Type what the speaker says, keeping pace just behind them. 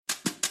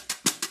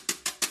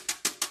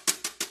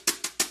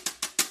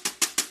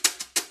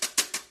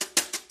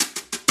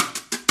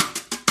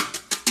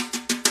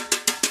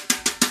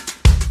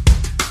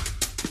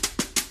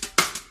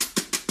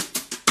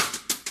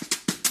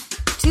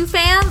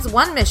Diamond's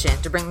one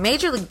mission to bring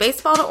Major League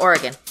Baseball to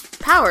Oregon.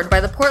 Powered by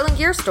the Portland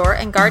Gear Store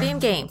and Guardian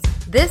Games.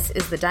 This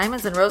is the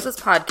Diamonds and Roses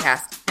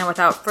podcast. And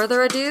without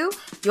further ado,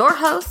 your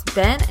hosts,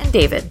 Ben and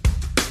David.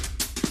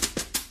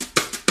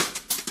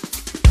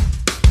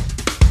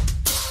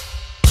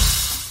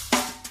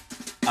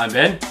 I'm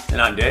Ben.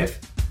 And I'm Dave.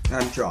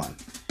 And I'm John.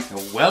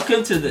 And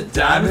welcome to the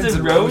Diamonds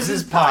and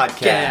Roses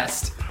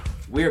podcast.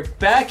 We're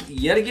back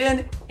yet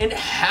again, and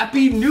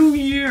Happy New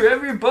Year,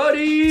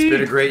 everybody! It's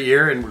been a great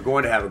year, and we're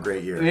going to have a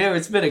great year. Yeah,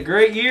 it's been a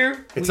great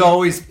year. It's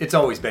always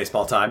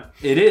baseball time.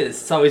 It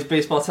is. It's always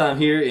baseball time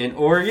here in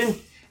Oregon.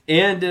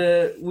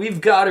 And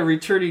we've got a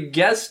returning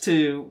guest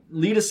to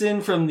lead us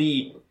in from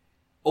the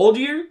old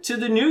year to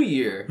the new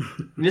year.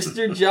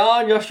 Mr.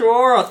 John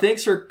Yoshimura,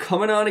 thanks for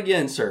coming on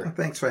again, sir.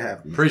 Thanks for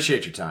having me.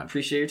 Appreciate your time.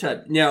 Appreciate your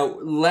time. Now,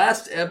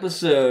 last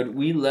episode,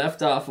 we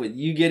left off with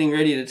you getting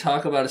ready to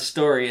talk about a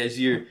story as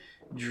you're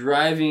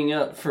driving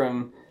up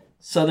from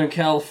Southern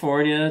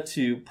California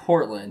to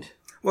Portland.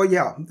 Well,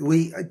 yeah,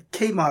 we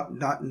came up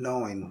not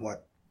knowing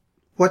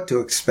what to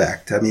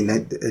expect. I mean,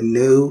 I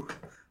knew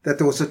that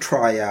there was a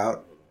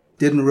tryout.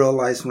 Didn't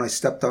realize when I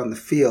stepped on the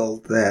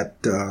field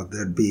that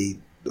there'd be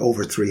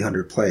over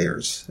 300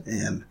 players.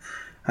 And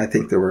I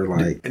think there were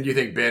like... And you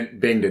think Bing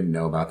didn't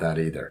know about that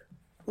either?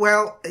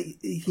 Well,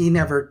 he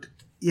never,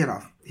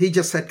 he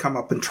just said come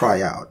up and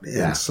try out.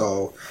 And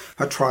so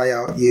a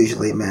tryout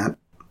usually meant,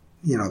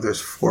 there's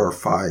 4 or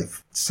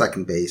 5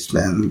 second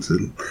basemen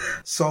and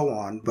so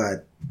on.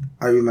 But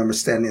I remember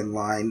standing in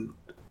line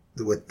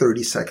with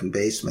 30 second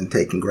basemen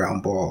taking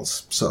ground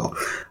balls. So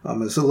it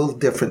was a little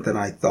different than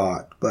I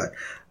thought. But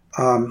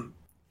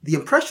the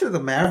impression of the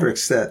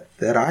Mavericks that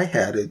I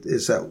had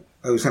is that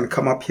I was going to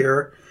come up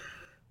here,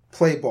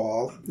 play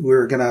ball. We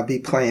were going to be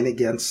playing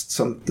against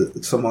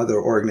some other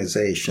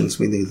organizations.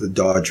 We knew the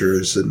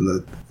Dodgers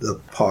and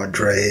the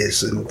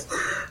Padres and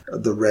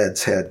the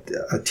Reds had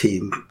a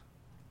team,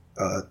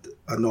 a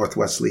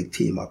Northwest League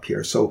team up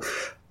here. So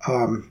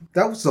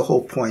that was the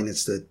whole point,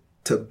 is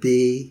to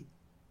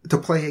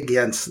play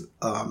against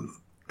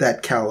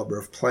that caliber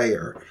of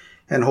player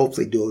and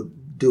hopefully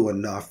do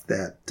enough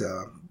that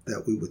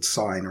we would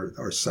sign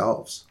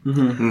ourselves.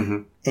 Mm-hmm.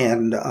 Mm-hmm.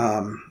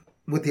 And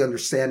with the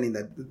understanding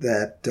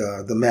that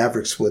the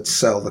Mavericks would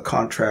sell the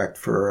contract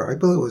for, I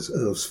believe it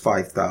was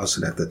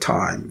 $5,000 at the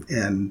time,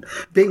 and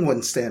Bing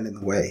wouldn't stand in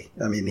the way.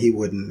 I mean, he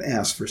wouldn't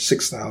ask for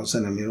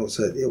 $6,000. I mean,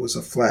 it was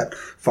a flat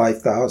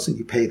 $5,000.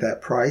 You pay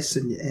that price,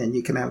 and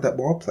you can have that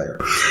ball player.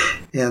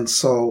 And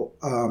so,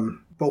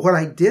 but what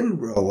I didn't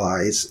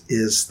realize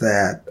is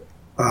that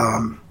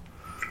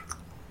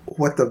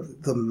what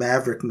the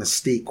Maverick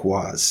mystique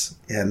was,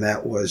 and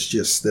that was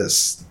just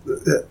this,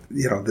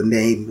 the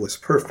name was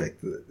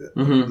perfect,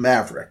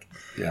 Maverick.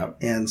 Yeah.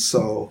 And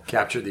so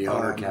capture the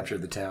owner, capture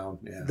the town.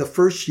 Yeah. The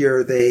first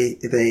year they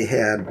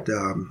had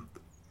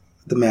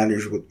the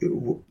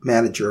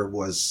manager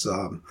was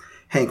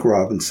Hank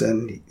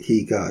Robinson.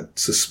 He got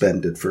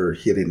suspended for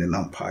hitting an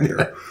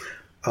umpire.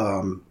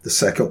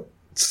 The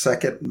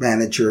second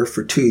manager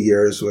for 2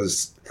 years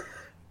was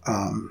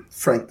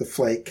Frank the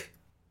Flake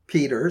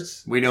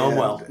Peters. We know him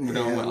well.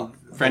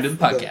 Friend of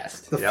the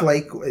podcast. The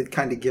Flake, it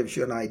kind of gives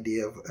you an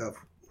idea of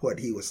what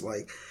he was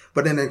like.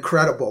 But an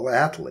incredible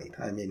athlete.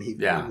 I mean, he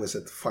was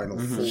at the Final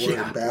Four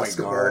in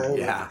basketball.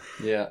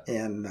 Yeah.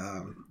 And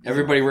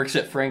everybody works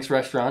at Frank's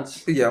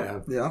restaurants. Yeah.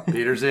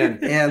 Peters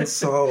in. And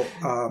so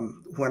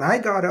when I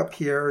got up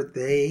here,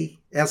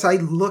 as I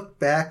look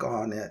back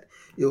on it,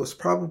 it was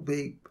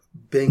probably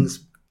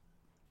Bing's,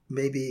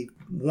 maybe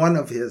one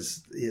of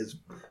his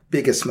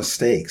biggest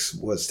mistakes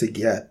was to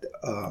get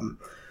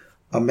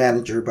a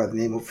manager by the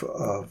name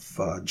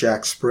of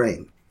Jack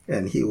Spring,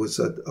 and he was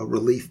a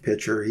relief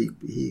pitcher.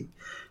 He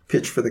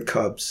pitched for the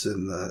Cubs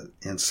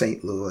and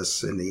St.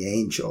 Louis and the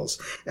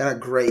Angels, and a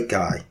great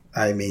guy.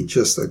 I mean,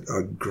 just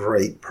a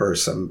great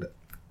person.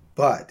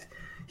 But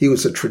he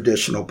was a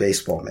traditional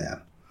baseball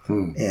man,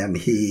 and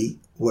he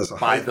was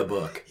by the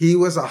book. He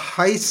was a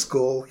high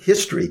school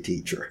history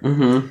teacher,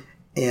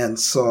 and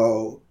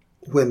so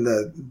when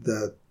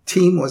the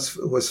team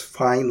was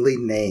finally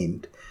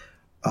named,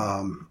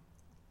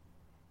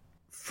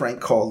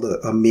 Frank called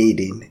a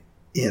meeting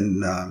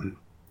in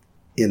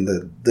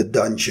the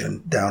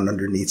dungeon down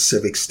underneath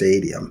Civic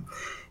Stadium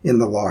in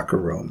the locker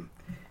room.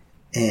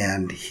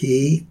 And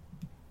he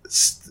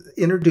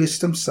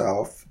introduced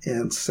himself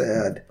and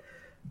said,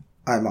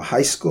 I'm a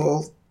high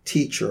school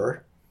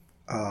teacher.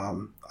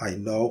 I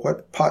know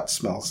what pot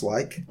smells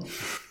like.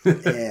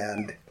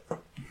 And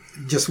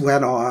just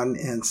went on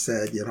and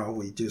said,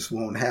 we just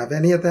won't have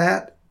any of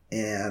that.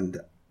 And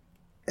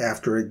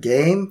after a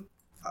game,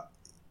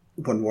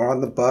 when we're on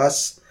the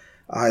bus,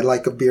 I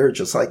like a beer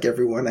just like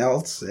everyone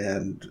else.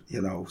 And,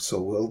 so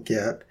we'll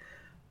get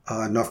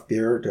enough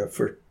beer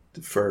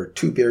for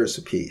 2 beers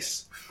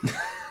apiece.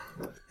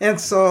 And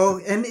so,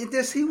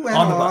 he went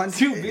on.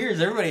 2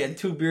 beers. Everybody had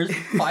 2 beers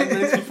 5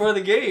 minutes before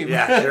the game.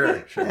 Yeah,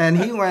 sure. And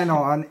he went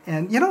on.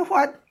 And you know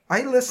what?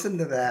 I listened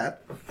to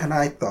that and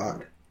I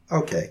thought,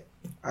 okay,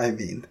 I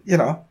mean,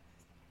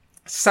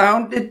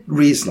 sounded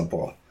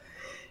reasonable.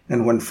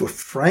 And when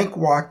Frank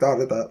walked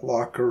out of that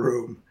locker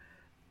room,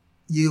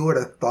 you would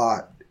have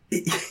thought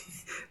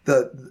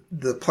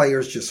the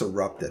players just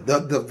erupted.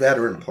 The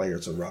veteran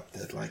players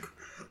erupted. Like,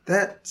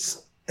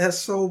 that's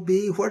SOB.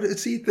 What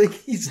does he think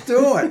he's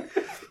doing?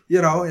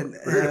 You know, and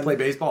We're going to play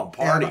baseball and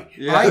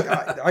party.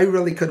 I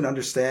really couldn't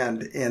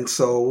understand. And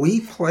so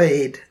we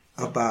played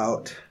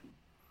about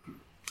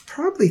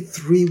probably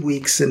 3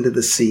 weeks into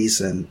the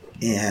season,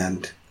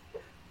 and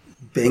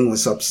Bing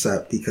was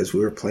upset because we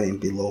were playing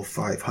below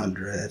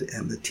 500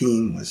 and the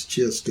team was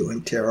just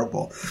doing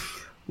terrible.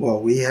 Well,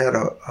 we had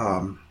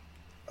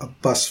a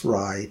bus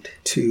ride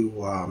to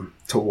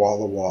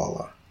Walla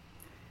Walla.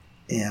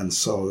 And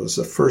so it was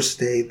the first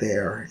day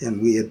there,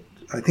 and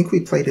I think we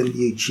played in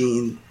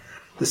Eugene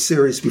the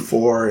series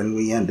before, and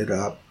we ended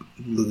up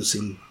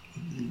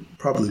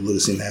probably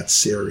losing that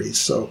series.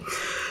 So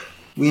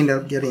we ended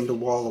up getting to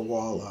Walla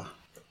Walla.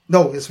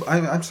 No,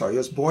 I'm sorry, it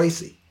was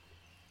Boise.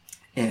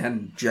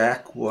 And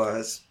Jack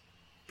was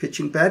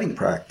pitching batting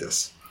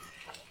practice.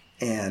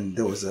 And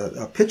there was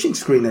a pitching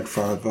screen in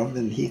front of him,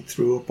 and he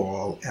threw a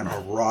ball and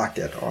a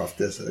rocket off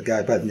a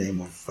guy by the name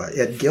of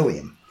Ed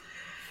Gilliam.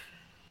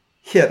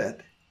 Hit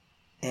it,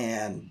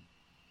 and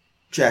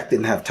Jack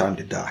didn't have time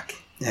to duck.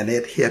 And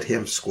it hit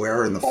him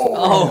square in the forehead.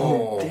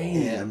 Oh,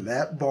 damn. And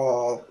that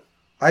ball,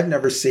 I've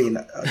never seen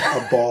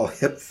a ball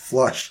hit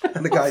flush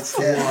on the guy's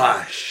head.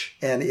 Flush.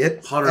 And it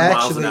 100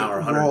 miles actually an hour,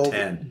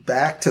 110. rolled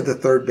back to the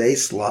third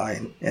base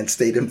line and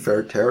stayed in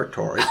fair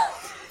territory.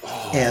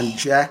 And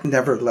Jack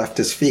never left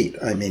his feet.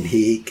 I mean,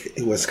 he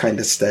was kind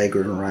of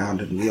staggering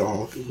around,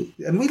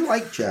 and we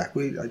liked Jack.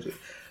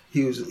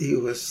 He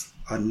was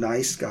a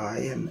nice guy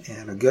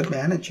and a good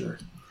manager.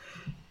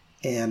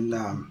 And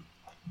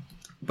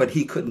but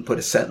he couldn't put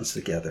a sentence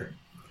together,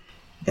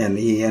 and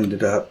he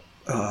ended up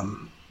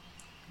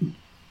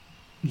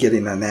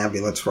getting an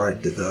ambulance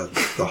ride to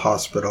the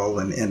hospital,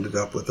 and ended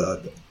up with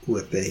a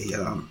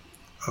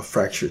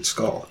fractured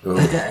skull.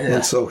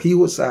 And so he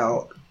was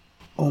out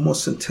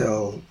almost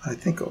until, I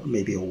think,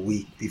 maybe a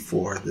week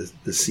before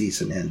the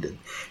season ended,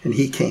 and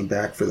he came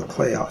back for the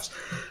playoffs.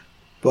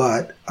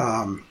 But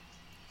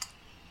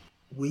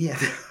we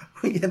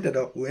ended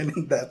up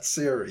winning that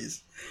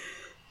series.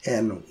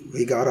 And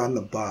we got on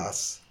the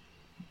bus,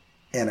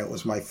 and it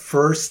was my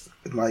first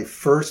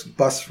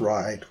bus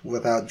ride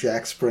without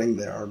Jack Spring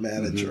there, our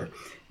manager,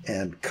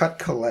 and Cut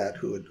Collette,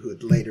 who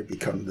would later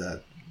become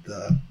the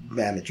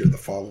manager the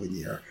following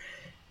year,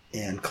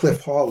 and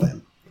Cliff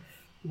Holland.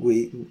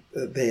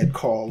 They had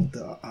called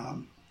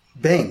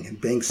Bing,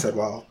 and Bing said,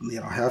 "Well,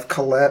 have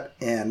Collette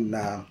and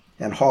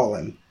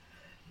Holland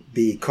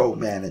be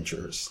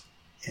co-managers,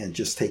 and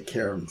just take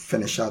care and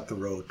finish out the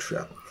road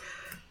trip."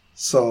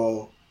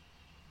 So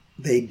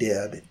they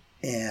did,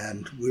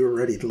 and we were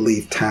ready to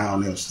leave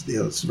town. It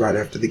was right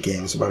after the game.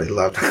 It was about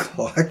 11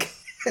 o'clock,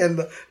 and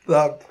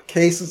the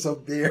cases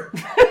of beer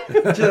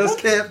just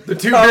kept... The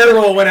 2-beer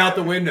rule went out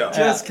the window.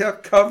 Just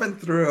kept coming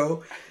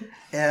through,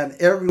 and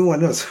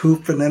everyone was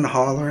hooping and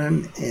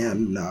hollering,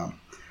 and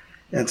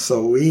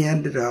so we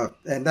ended up...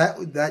 And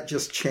that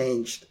just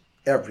changed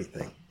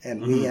everything.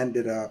 And we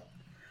ended up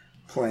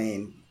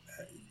playing...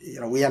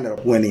 we ended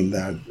up winning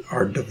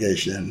our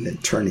division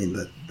and turning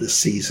the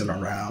season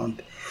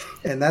around.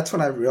 And that's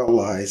when I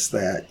realized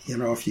that,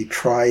 if you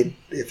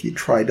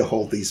tried to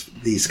hold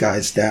these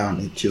guys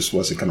down, it just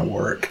wasn't going to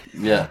work.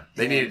 Yeah.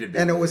 They needed to be.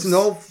 And it was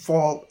no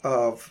fault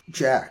of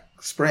Jack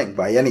Spring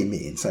by any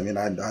means. I mean,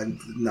 I'm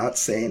not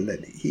saying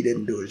that he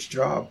didn't do his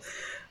job,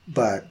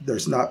 but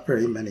there's not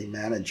very many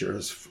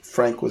managers.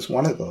 Frank was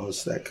one of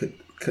those that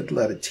could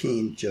let a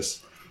team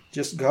just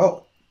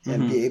go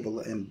and be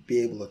able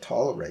to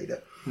tolerate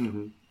it.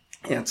 Mm-hmm.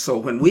 And so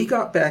when we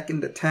got back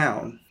into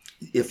town,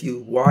 if you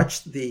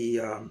watched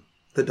the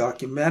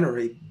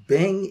documentary,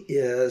 Bing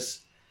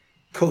is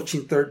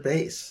coaching third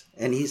base,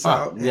 and he's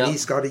out, and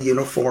he's got a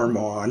uniform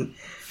on,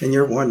 and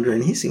you're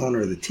wondering, he's the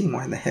owner of the team.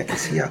 Why in the heck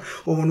is he out?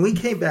 Well, when we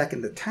came back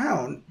into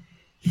town,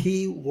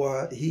 he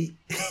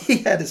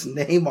had his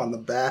name on the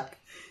back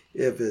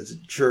of his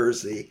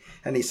jersey,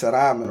 and he said,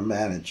 I'm going to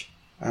manage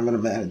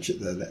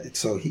it.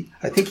 So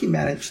I think he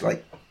managed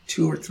like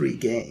 2 or 3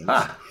 games.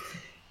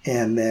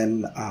 And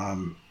then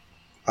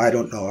I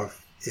don't know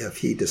if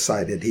he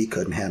decided he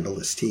couldn't handle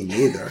his team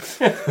either.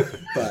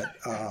 But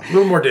a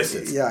little more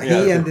distance. Yeah,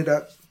 he ended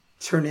up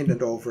turning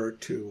it over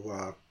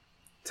to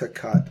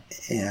Cut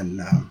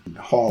and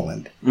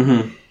Holland.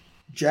 Mm-hmm.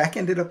 Jack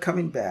ended up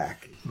coming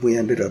back. We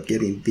ended up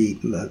getting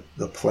beat in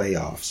the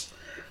playoffs.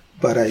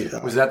 But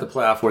was that the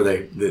playoff where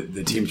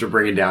the teams were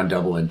bringing down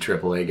double and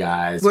triple A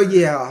guys? Well,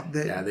 yeah.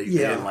 They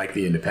didn't like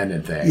the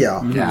independent thing.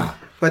 Yeah. Mm-hmm. Yeah.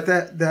 But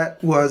that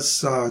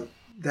was...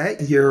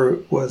 that year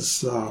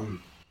was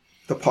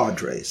the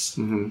Padres,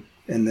 and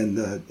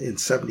then in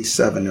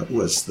 '77 it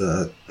was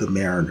the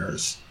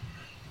Mariners.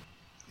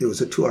 It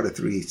was a 2 out of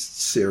 3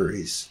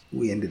 series.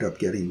 We ended up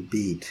getting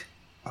beat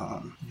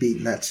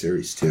in that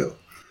series too.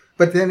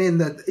 But then in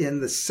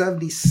the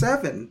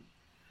 '77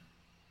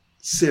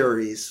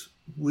 series,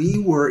 we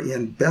were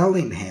in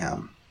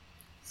Bellingham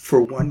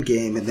for one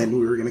game, and then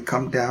we were going to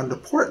come down to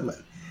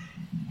Portland.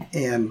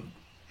 and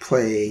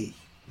play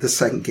the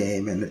second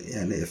game and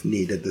if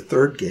needed, the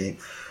third game.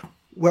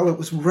 Well, it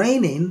was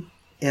raining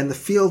and the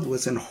field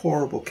was in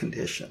horrible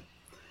condition.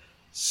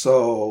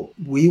 So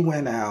we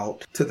went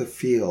out to the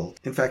field.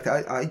 In fact,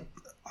 I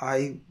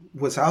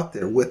was out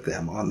there with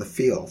them on the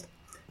field.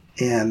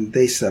 And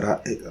they said,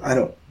 I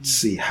don't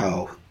see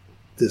how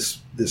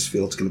this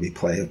field's going to be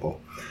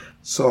playable.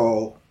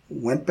 So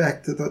went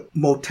back to the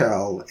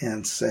motel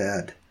and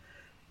said,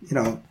 I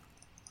don't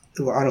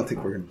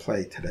think we're going to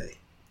play today.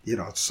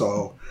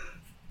 So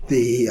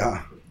the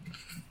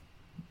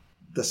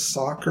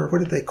soccer, what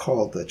did they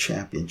call the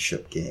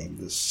championship game?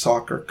 The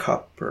Soccer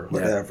Cup or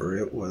whatever.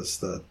 Yeah. It was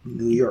the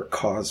New York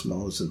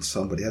Cosmos and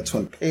somebody. That's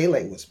when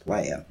Pele was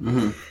playing.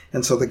 Mm-hmm.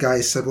 And so the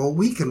guy said, well,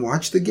 we can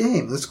watch the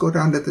game. Let's go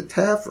down to the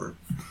tavern.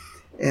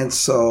 And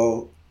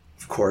so,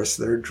 of course,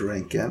 they're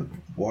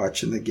drinking,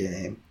 watching the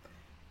game,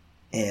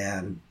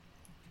 and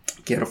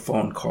get a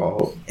phone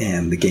call,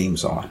 and the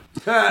game's on.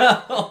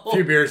 A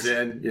few beers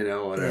in,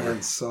 whatever.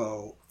 And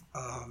so...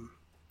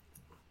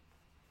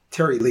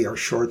 Terry Lee, our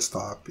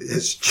shortstop,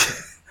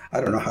 I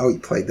don't know how he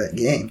played that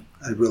game.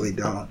 I really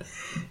don't.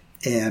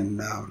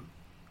 And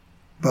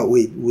but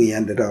we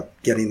ended up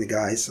getting the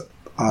guys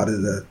out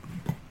of the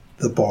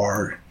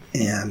bar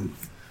and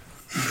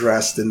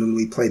dressed, and when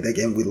we played that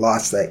game, we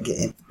lost that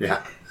game.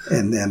 Yeah.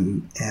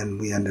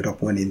 And we ended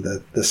up winning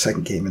the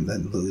second game and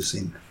then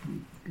losing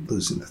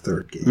the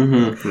third game.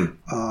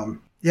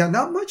 Mm-hmm.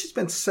 Not much has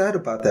been said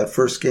about that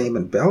first game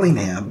in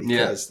Bellingham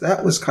because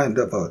that was kind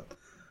of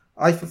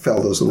I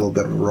felt it was a little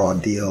bit of a raw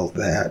deal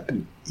that,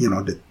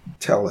 to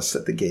tell us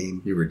that the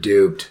game... You were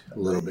duped a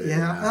little bit.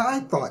 Yeah, I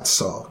thought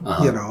so,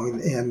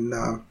 and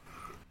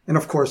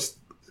of course,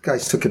 the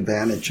guys took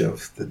advantage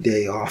of the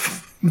day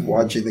off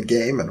watching the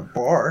game in a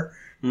bar.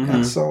 Mm-hmm.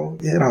 And so,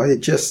 it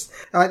just,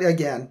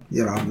 again,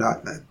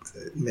 not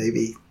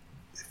maybe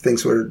if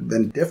things would have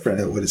been different,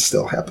 it would have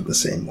still happened the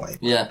same way.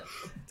 Yeah.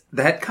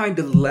 That kind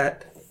of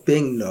let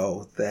Bing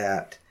know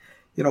that,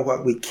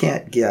 we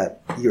can't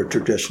get your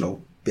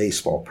traditional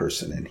baseball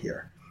person in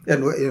here,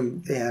 and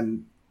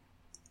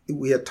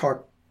we had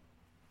talked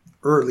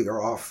earlier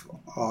off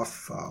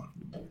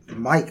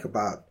mic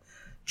about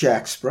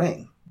Jack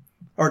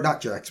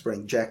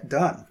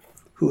Dunn,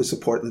 who was a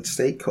Portland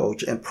State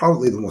coach and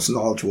probably the most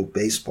knowledgeable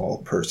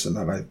baseball person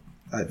that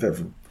I've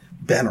ever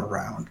been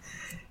around,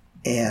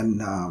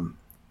 and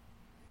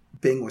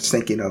Bing was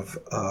thinking of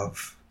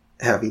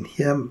having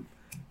him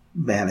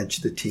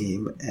manage the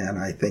team, and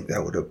I think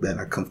that would have been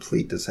a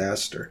complete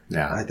disaster.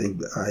 Yeah. I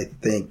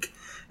think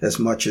as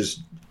much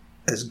as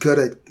good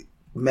a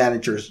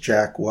manager as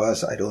Jack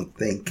was, I don't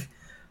think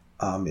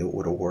it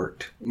would have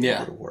worked. Yeah. It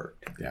would have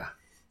worked. Yeah.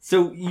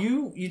 So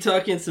you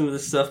talking some of the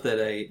stuff that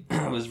I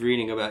was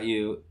reading about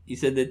you. You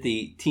said that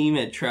the team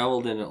had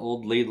traveled in an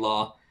old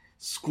Laidlaw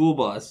school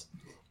bus,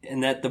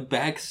 and that the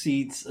back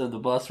seats of the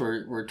bus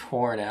were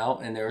torn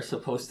out, and there was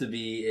supposed to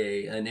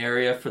be an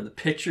area for the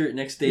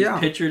next day's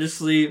pitcher to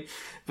sleep.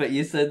 But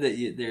you said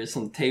that there's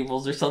some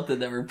tables or something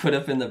that were put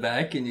up in the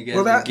back, and you guys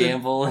would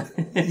gamble.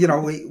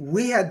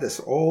 We had this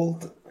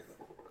old,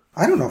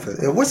 I don't know if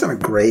it wasn't a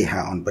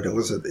Greyhound, but it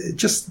was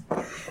just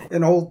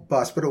an old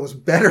bus, but it was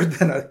better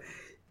than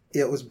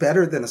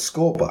a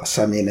school bus.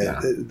 I mean,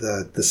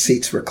 the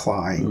seats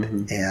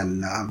reclined,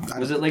 and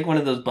was it like one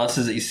of those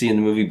buses that you see in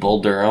the movie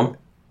Bull Durham?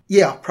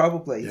 Yeah,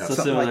 probably. Yeah.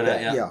 Something like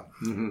that. Yeah.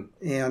 Mm-hmm.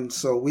 And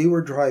so we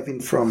were driving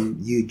from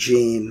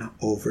Eugene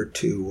over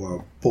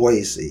to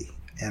Boise,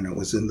 and it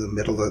was in the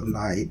middle of the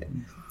night.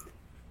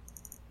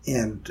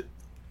 And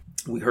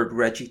we heard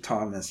Reggie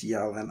Thomas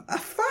yelling, "A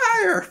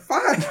fire,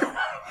 fire,"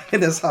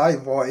 in his high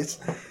voice,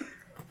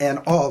 and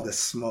all this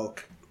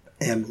smoke.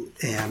 And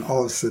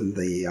all of a sudden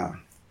the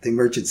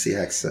emergency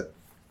exit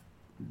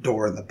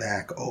door in the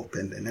back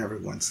opened, and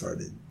everyone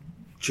started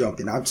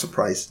jumping. I'm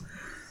surprised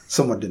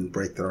someone didn't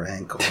break their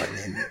ankle. I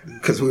mean,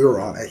 because we were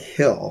on a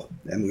hill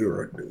and we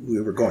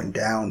were going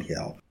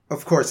downhill.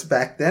 Of course,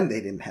 back then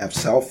they didn't have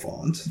cell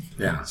phones.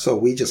 Yeah. So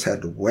we just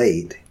had to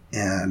wait,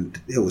 and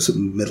it was in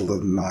the middle of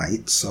the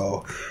night.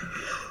 So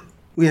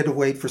we had to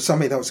wait for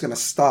somebody that was going to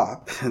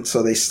stop. And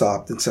so they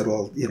stopped and said,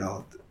 well,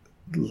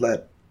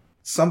 let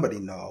somebody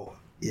know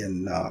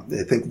I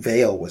think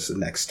Vail was the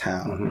next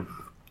town,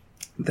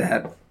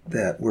 that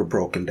we're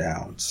broken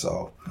down.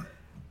 So,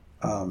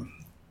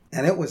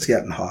 and it was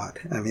getting hot.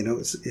 I mean,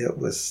 it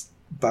was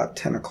about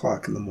 10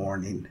 o'clock in the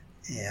morning,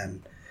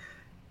 and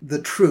the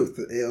truth,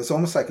 it was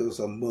almost like it was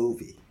a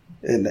movie.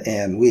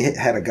 And we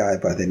had a guy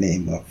by the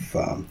name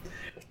of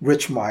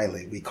Rich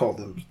Miley. We called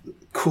him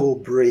Cool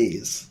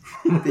Breeze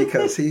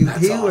because he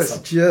awesome.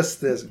 was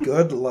just this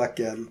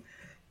good-looking,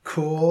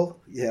 cool.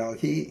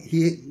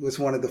 He was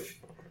one of the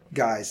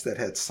guys that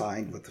had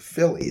signed with the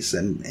Phillies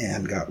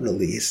and got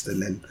released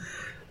and then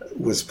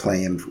was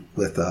playing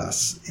with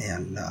us.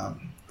 And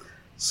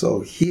so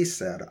he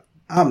said,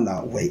 I'm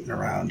not waiting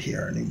around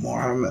here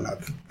anymore. I'm going to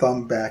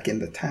thumb back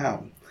into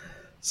town.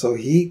 So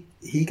he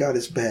got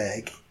his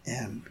bag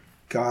and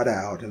got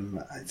out,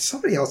 and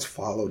somebody else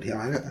followed him.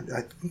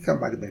 I think I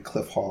might have been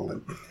Cliff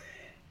Holland.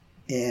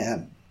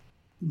 And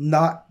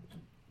not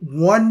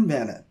 1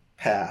 minute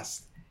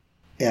passed,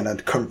 and a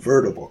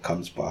convertible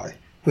comes by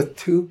with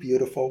 2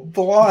 beautiful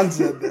blondes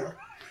in there.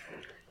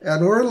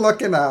 And we're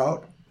looking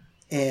out,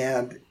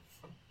 and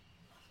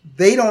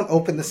they don't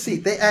open the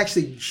seat. They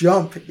actually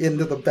jump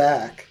into the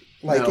back.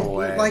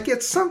 Like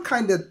it's some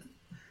kind of,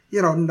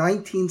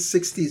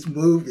 1960s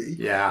movie.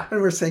 Yeah. And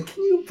we're saying,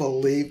 can you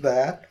believe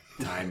that?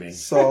 Timing.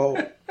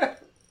 So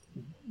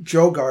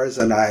Joe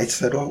Garza and I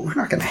said, "Oh, we're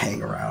not going to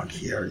hang around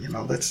here.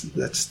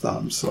 Let's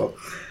thumb." So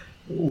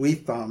we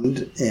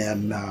thumbed,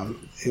 and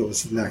it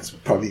was the next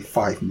probably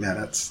 5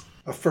 minutes.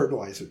 A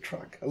fertilizer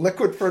truck, a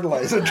liquid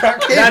fertilizer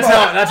truck came up.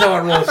 That's how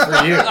it rolls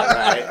for you,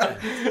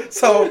 right?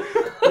 So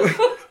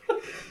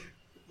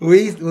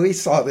we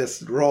saw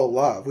this roll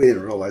up. We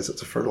didn't realize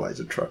it's a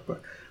fertilizer truck,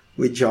 but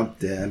we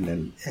jumped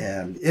in,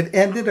 and it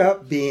ended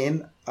up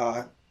being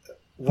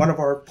one of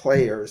our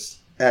players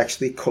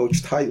actually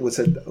coached was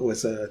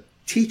a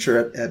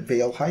teacher at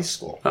Vail High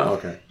School. Oh,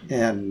 okay.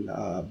 And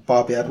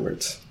Bob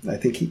Edwards, I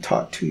think he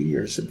taught 2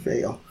 years at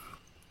Vail,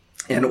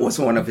 and it was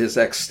one of his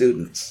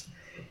ex-students.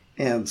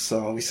 And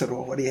so we said,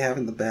 "Well, what do you have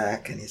in the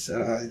back?" And he said,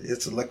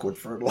 "It's a liquid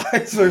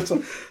fertilizer."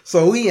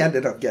 So we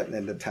ended up getting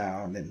into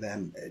town, and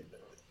then,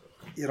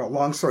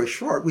 long story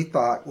short, we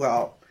thought,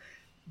 well,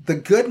 the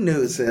good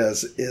news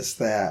is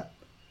that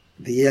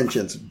the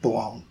engine's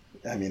blown.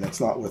 I mean,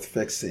 it's not worth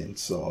fixing,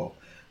 so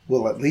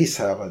we'll at least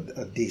have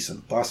a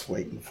decent bus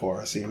waiting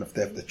for us, even if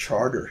they have to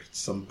charter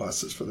some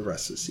buses for the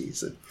rest of the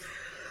season.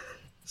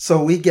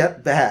 So we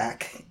get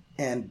back,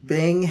 and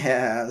Bing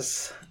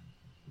has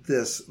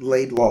this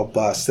Laidlaw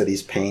bus that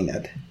he's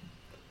painted.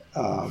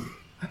 I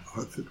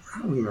don't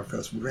remember if it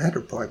was red or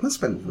black. It must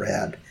have been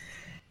red.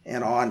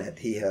 And on it,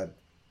 he had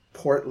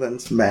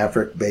Portland's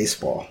Maverick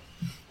baseball.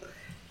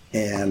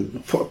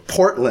 And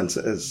Portland's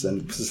is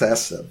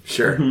possessive.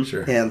 Sure,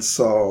 sure. And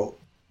so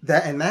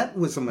that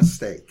was a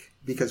mistake,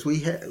 because we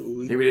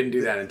didn't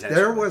do that intentionally.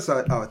 There was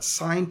a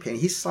sign painting.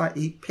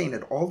 He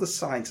painted all the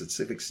signs at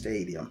Civic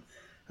Stadium.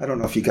 I don't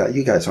know if you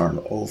guys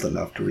aren't old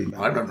enough to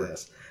remember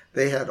this.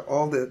 They had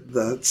all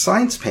the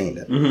signs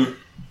painted. Mm-hmm.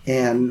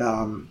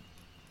 And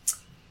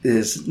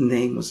his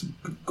name was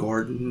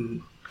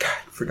Gordon. God,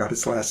 I forgot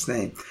his last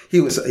name.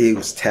 He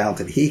was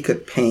talented. He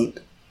could paint.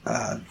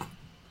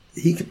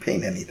 He could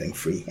paint anything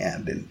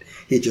freehand, and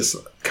he just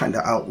kind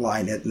of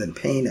outline it and then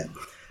paint it.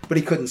 But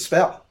he couldn't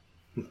spell,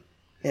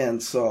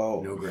 and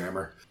so no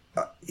grammar.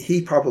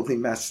 He probably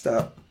messed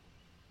up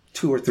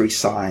 2 or 3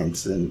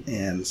 signs,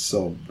 and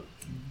so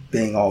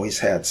Bing always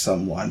had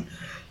someone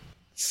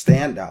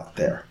stand out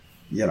there.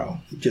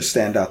 Just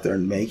stand out there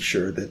and make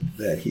sure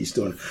that he's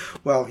doing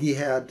well. He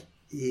had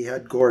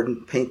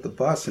Gordon paint the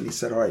bus, and he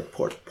said, "All right,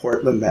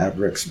 Portland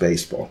Mavericks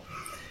baseball."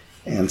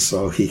 And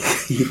so he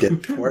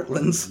did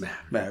Portland's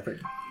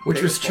Maverick,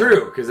 which was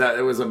true, because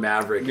it was a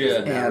Maverick.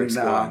 Yeah. And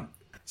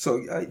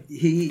so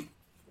he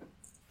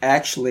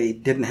actually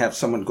didn't have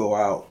someone go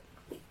out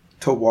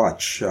to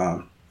watch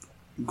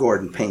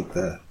Gordon paint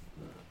the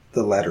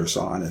letters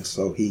on, and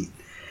so he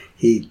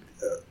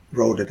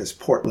wrote it as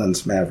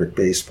Portland's Maverick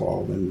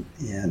baseball,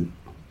 and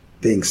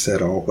Bing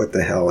said, "Oh, what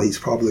the hell? He's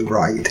probably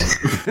right."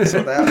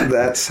 So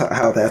that's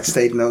how that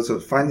stayed.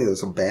 And finally, there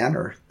was a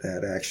banner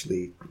that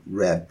actually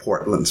read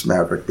Portland's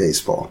Maverick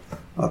baseball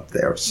up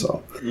there.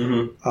 So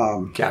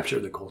capture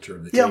the culture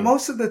of the team. Yeah,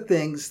 most of the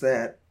things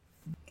that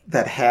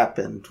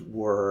happened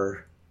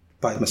were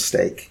by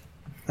mistake.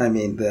 I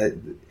mean,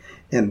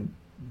 and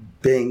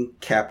Bing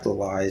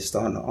capitalized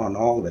on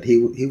all of it.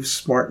 He was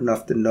smart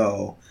enough to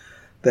know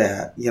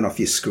that, if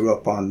you screw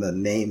up on the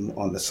name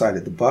on the side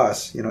of the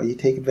bus, you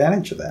take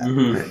advantage of that.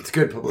 Mm-hmm. It's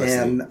good publicity.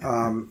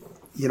 And,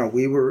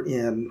 we were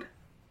in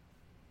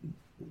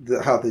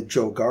how the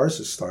Joe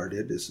Garza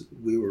started is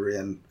we were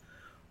in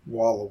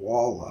Walla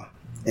Walla,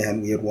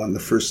 and we had won the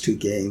first 2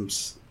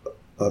 games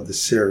of the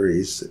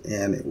series,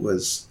 and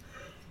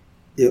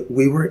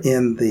we were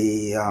in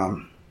the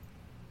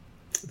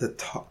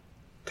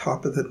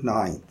top of the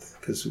 9th,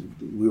 because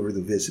we were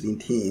the visiting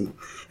team,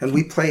 and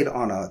we played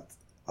on a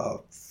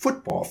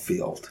football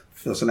field.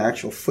 It was an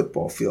actual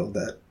football field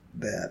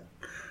that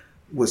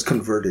was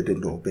converted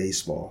into a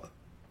baseball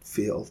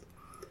field.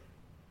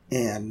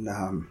 And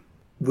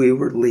we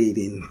were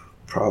leading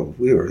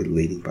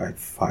by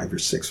 5 or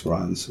 6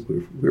 runs.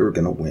 We were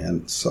going to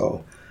win.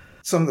 So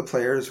some of the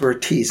players were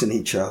teasing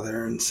each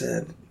other and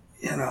said,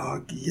 I'll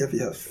give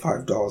you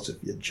 $5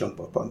 if you jump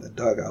up on the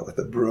dugout with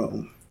a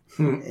broom.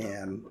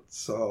 And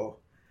so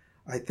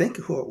I think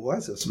who it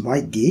was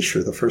Mike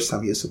Geisher. The first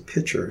time he was a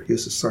pitcher, he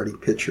was a starting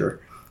pitcher,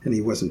 and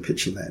he wasn't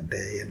pitching that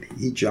day. And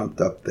he jumped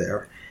up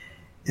there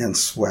and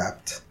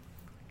swept.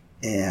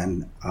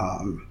 And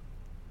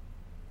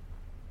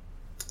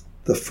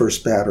the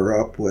first batter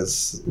up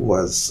was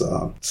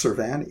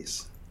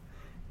Cervantes,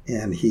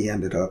 and he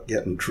ended up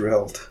getting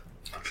drilled.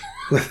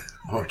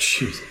 Oh,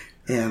 jeez.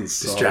 And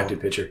so, distracted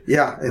pitcher.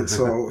 Yeah, and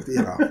so,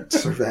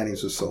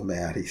 Cervantes was so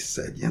mad. He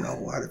said, "You know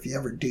what, if you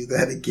ever do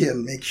that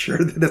again, make sure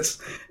that it's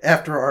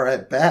after our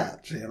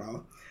at-bat,"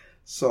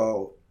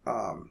 So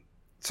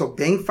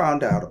Bing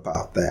found out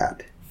about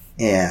that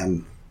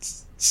and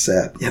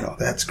said,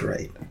 that's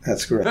great.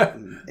 That's great.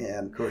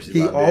 And Of course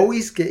he loved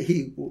always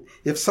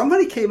if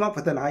somebody came up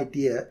with an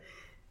idea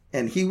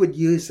and he would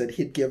use it,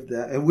 he'd give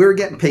them, and we were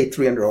getting paid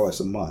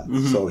 $300 a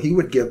month. So he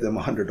would give them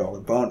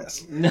 $100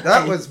 bonus. Nice.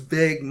 That was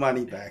big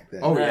money back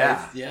then. Oh,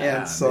 Nice.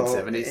 yeah. And so,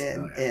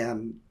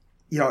 mid-70s.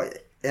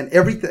 and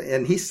everything,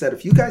 and he said,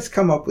 if you guys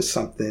come up with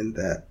something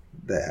that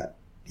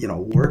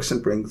works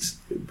and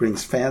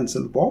brings fans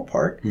in the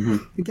ballpark,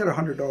 you get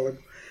 $100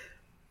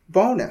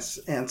 bonus.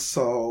 And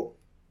so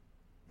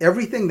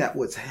everything that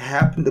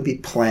happened to be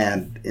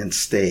planned and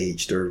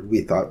staged or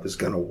we thought was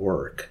going to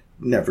work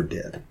never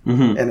did.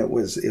 And it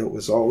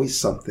was always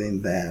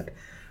something that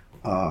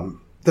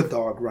the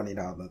dog running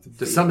out on the field.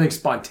 Just something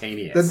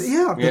spontaneous.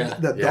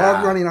 The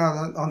dog running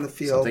out on the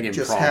field Something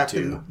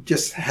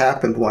just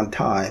happened one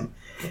time,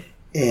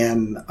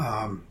 and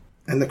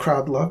the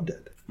crowd loved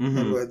it.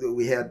 And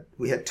we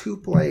had 2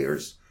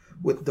 players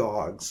with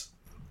dogs,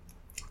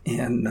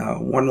 and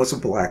one was a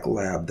black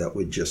lab that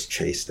would just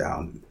chase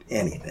down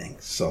anything.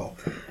 So,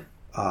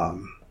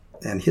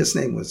 and his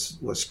name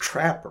was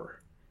Trapper.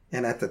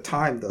 And at the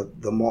time,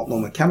 the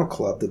Multnomah Kennel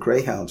Club, the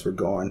Greyhounds were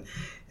going,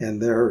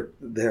 and their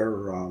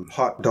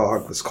hot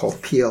dog was called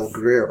P.L.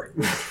 Greer.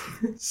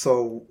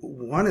 So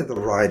one of the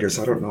riders,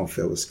 I don't know if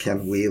it was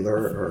Ken Wheeler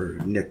or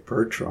Nick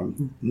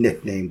Bertram,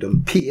 nicknamed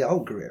him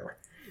P.L. Greer,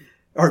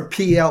 or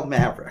P.L.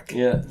 Maverick.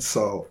 Yeah.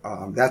 So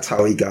that's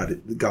how he got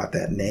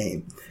that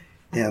name.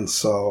 And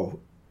so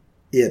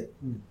it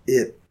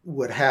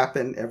would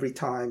happen every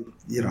time,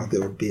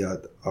 there would be a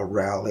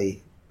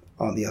rally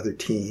on the other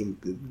team,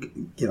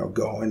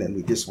 going, and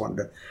we just wanted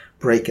to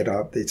break it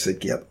up. They'd say,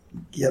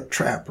 get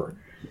Trapper.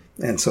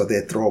 And so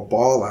they'd throw a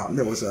ball out, and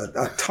there was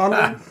a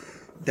tunnel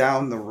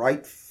down the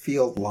right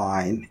field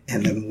line,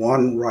 and then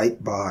one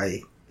right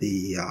by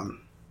the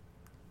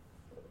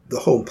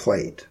home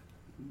plate.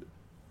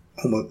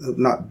 Almost,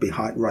 not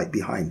right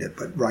behind it,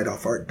 but right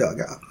off our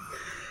dugout.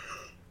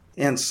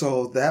 And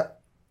so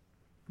that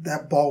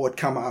ball would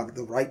come out of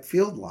the right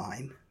field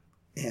line,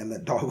 and the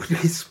dog would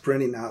be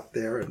sprinting out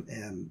there,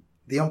 and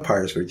the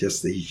umpires were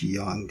just these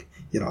young,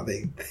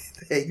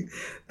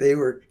 they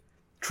were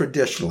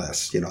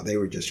traditionalists, they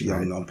were just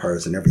young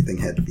umpires, and everything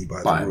had to be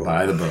by the rule.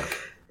 By the book.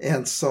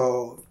 And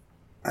so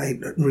I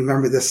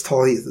remember this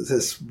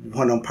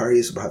one umpire,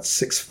 he's about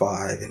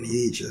 6'5", and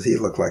he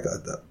looked like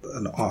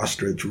an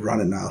ostrich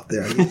running out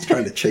there. He was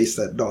trying to chase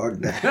that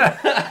dog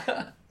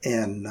down.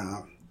 And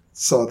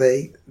so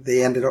they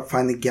ended up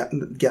finally getting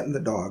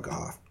the dog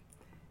off.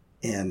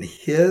 And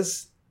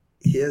his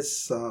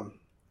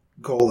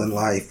goal in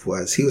life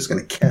was he was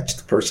going to catch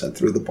the person that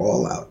threw the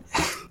ball out,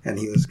 and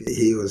he was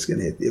going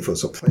to, if it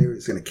was a player, he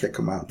was going to kick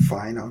him out and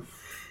fine him.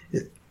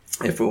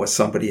 If it was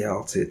somebody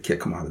else, he'd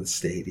kick him out of the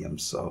stadium.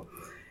 So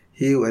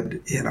he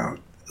would,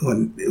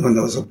 when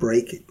there was a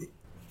break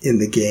in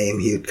the game,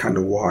 he would kind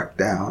of walk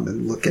down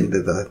and look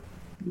into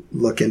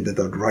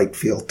the right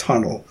field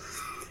tunnel,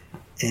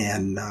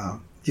 and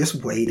just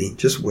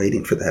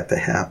waiting for that to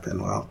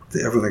happen. Well,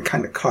 everyone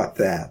kind of caught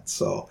that,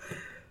 so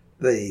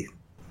they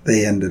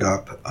ended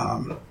up,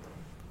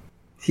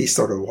 he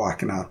started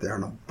walking out there,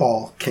 and a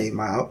ball came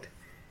out,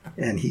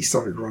 and he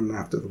started running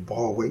after the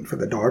ball, waiting for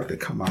the dog to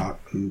come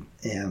out,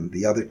 and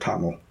the other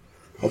tunnel,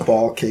 a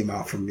ball came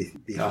out from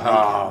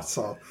behind him.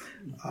 So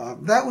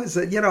that was,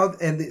 and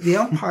the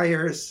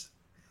umpires,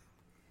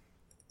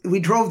 we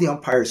drove the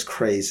umpires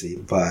crazy,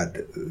 but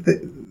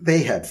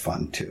they had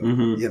fun too,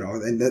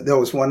 and there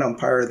was one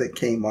umpire that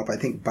came up, I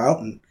think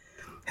Boughton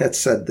had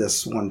said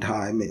this one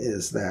time,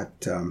 is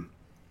that,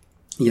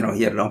 he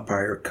had an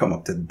umpire come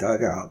up to the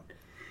dugout,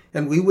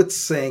 and we would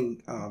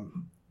sing,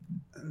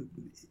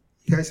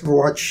 you guys ever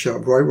watch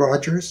Roy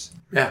Rogers?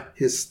 Yeah.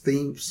 His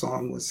theme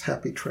song was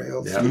Happy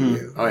Trails to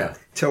You. Oh, yeah.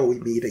 Till we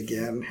meet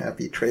again,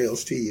 happy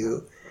trails to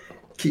you.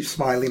 Keep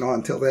smiling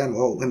on till then.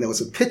 Well, when there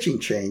was a pitching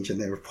change and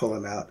they were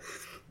pulling out,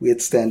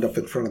 we'd stand up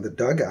in front of the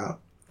dugout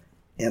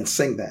and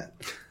sing that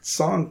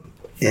song.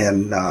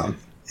 And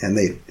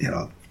they,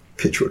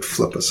 pitcher would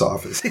flip us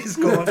off as he's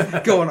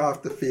going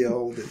off the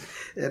field.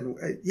 And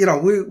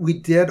we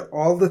did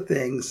all the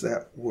things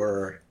that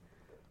were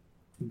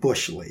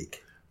Bush League.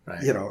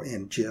 Right.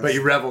 And just. But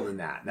you reveled in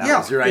that. That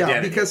was your identity.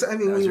 Yeah, because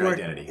we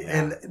weren't, identity. Yeah.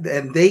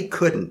 and they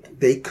couldn't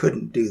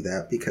do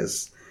that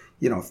because,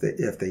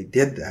 if they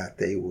did that,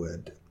 they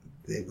would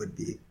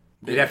be.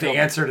 They'd have to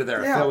answer to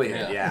their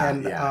affiliate. Yeah.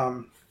 And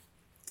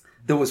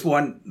there was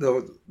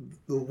the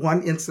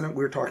one incident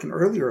we were talking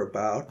earlier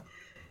about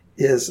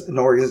is an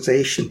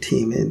organization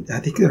team, and I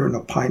think they're in the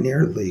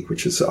Pioneer League,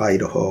 which is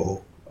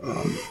Idaho,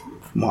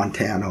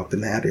 Montana, up in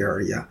that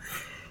area,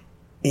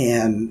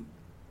 and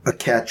a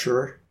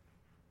catcher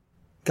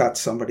got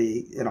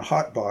somebody in a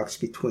hot box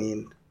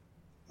between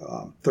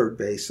third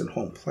base and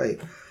home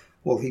plate.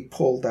 Well, he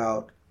pulled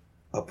out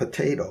a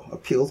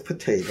peeled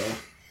potato,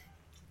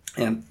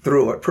 and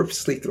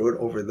purposely threw it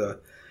over the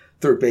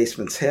third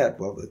baseman's head.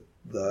 Well,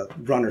 the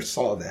runner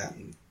saw that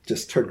and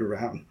just turned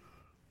around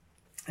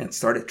and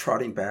started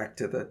trotting back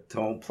to the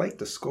home plate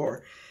to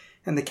score.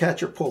 And the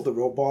catcher pulled the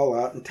roll ball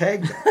out and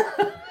tagged him.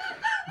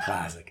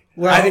 Classic.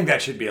 Well, I think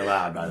that should be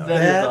allowed, by the way.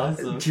 That is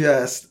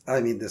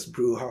awesome. This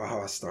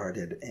brouhaha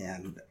started,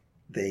 and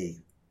they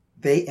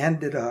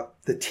ended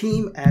up, the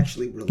team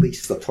actually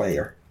released the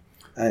player.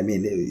 I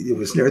mean, it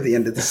was near the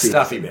end of the season.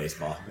 Stuffy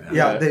baseball.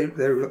 Yeah,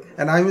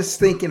 and I was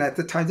thinking at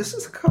the time, this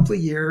is a couple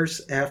of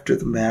years after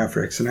the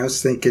Mavericks, and I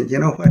was thinking, you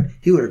know what?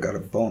 He would have got a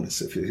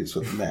bonus if he was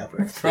with the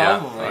Mavericks.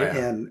 Probably.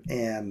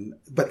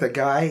 But the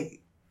guy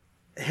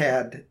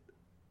had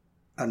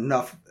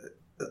enough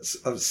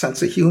of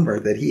sense of humor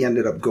that he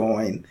ended up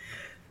going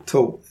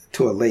to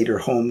a later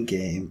home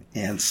game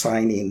and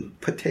signing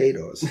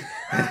potatoes.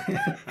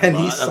 And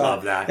I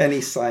love that. And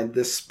he signed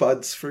 "This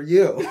Spud's for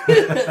you."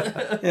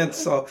 And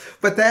so,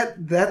 but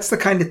that's the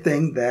kind of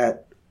thing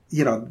that,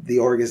 the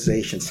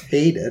organizations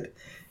hated,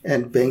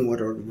 and Bing would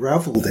have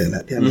reveled in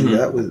it. I mean,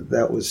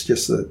 that was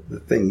just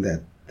the thing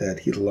that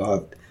he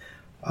loved.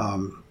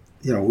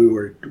 We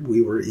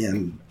were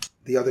in,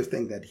 the other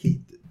thing that he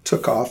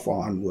took off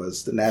on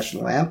was the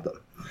national anthem.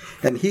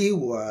 And he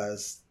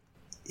was,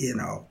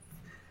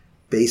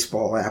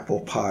 baseball apple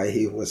pie.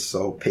 He was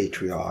so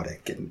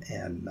patriotic,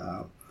 and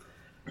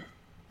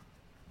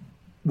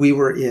we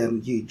were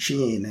in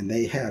Eugene, and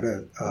they had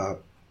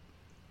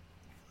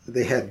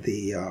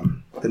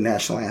the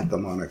national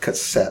anthem on a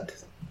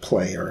cassette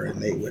player,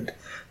 and they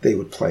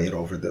would play it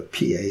over the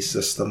PA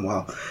system.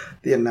 Well,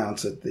 they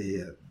announced that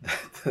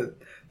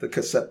the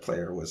cassette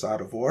player was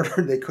out of order,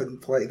 and they couldn't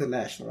play the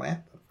national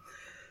anthem.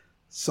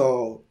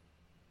 So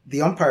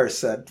the umpire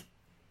said,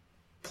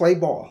 "Play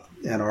ball,"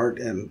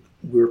 and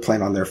we were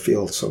playing on their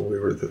field, so we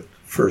were the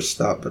first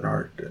up, and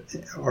our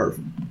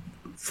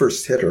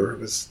first hitter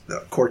was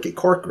Corky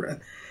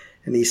Corcoran,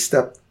 and he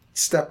stepped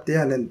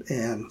in,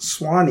 and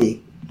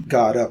Swanee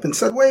got up and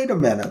said, "Wait a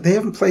minute, they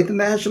haven't played the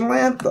national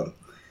anthem."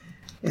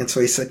 And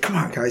so he said, "Come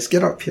on, guys,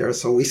 get up here."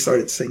 So we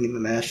started singing the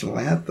national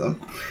anthem,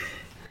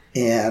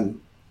 and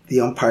the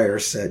umpire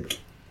said,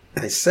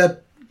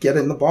 "Get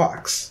in the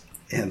box."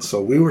 And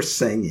so we were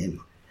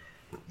singing,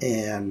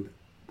 and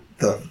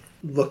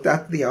looked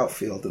at the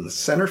outfield, and the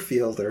center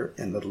fielder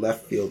and the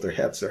left fielder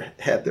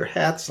had their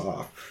hats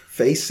off,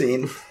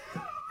 facing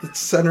the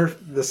center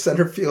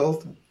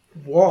field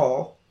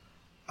wall,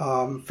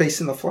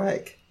 facing the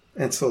flag.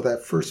 And so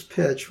that first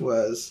pitch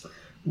was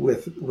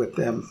with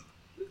them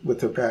with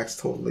their backs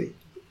totally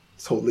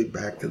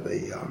back to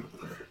the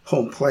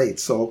home plate.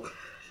 So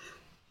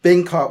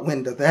Bing caught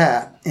wind of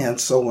that, and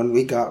so when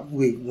we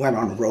went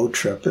on a road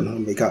trip, and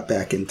when we got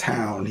back in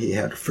town, he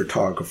had a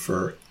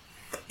photographer,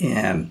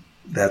 and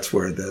that's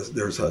where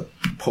there's a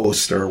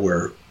poster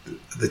where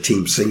the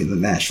team's singing the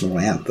national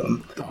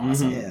anthem.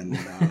 Awesome.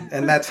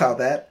 And that's how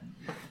that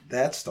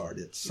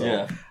started. So,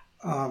 yeah.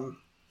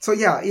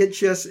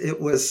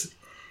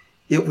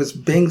 It was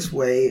Bing's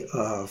way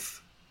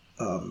of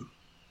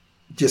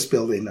just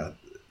building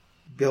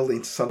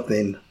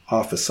something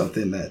off of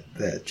something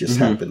that just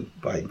happened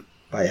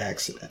by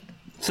accident.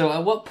 So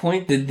at what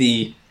point did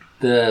the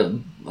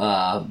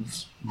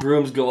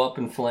brooms go up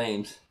in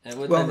flames?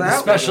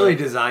 Especially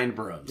designed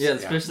brooms. Yeah,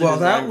 especially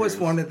designed that was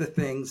brooms. one of the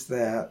things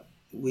that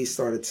we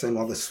started saying,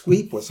 well, the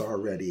sweep was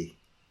already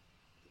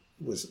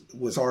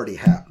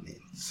happening.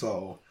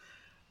 So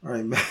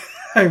I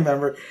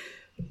remember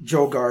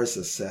Joe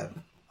Garza said,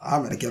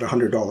 "I'm going to get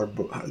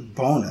 $100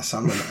 bonus.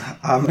 I'm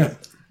going to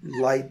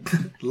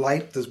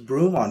light this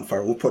broom on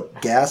fire. We'll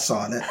put gas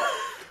on it,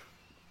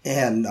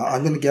 and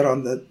I'm going to get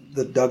on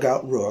the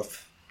dugout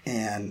roof,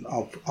 and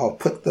I'll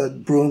put the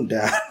broom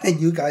down, and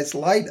you guys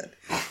light it,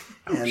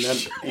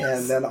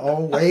 and then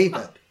I'll wave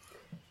it."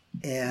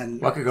 And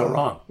what could go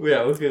wrong?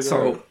 Yeah, what could go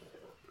wrong? So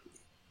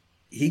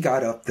he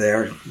got up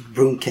there,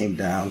 broom came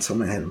down,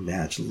 someone had a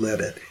match, lit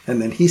it,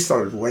 and then he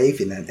started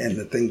waving it, and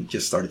the thing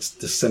just started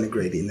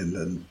disintegrating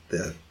in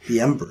the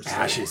embers.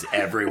 Ashes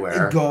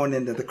everywhere. Going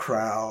into the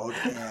crowd.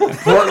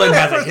 Portland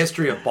has a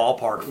history of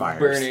ballpark fires.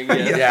 Burning,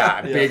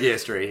 big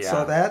history. Yeah.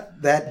 So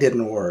that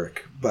didn't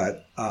work.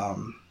 But,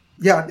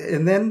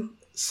 and then,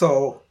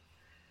 so,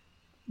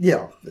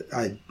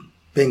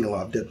 Bing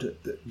loved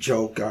it.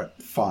 Joe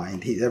got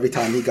fined. Every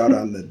time he got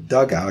on the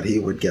dugout, he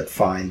would get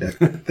fined. I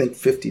think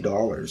 $50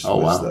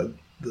 was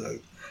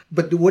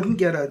but it wouldn't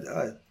get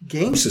a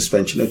game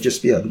suspension. It'd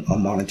just be a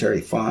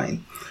monetary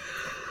fine.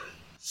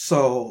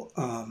 So,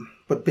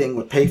 but Bing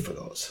would pay for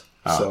those.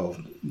 Oh. So,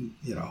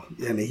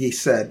 and he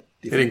said,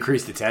 it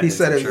increased attendance. He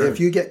said, if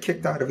you get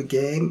kicked out of a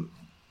game,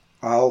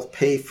 I'll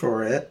pay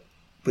for it,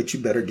 but you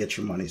better get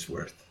your money's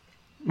worth.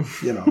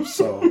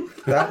 So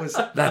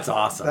that's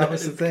awesome. That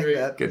was the thing great.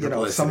 that,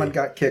 Good someone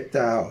got kicked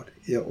out.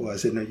 It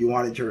was, you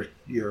wanted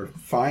your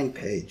fine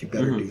paid, you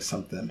better do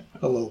something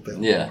a little bit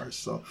more.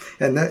 So,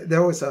 and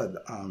there was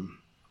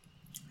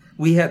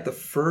we had the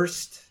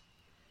first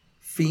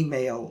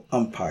female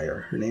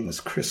umpire. Her name was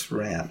Chris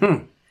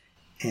Wren.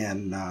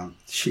 And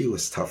she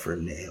was tougher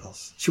than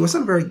nails. She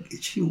wasn't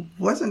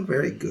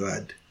very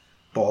good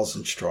balls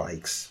and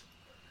strikes,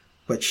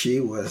 but she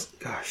was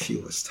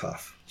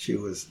tough. She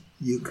was,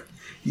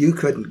 you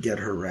couldn't get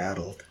her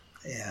rattled,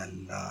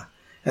 and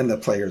the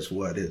players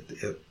would.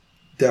 It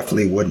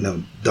definitely wouldn't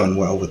have done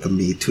well with the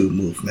Me Too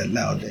movement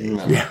nowadays.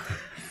 Yeah.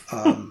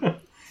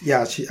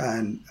 Yeah,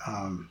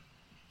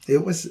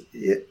 it was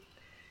it,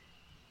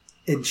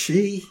 and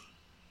she.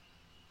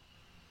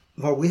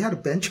 Well, we had a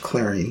bench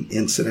clearing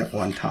incident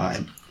one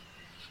time,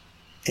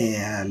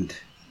 and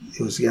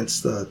it was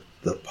against the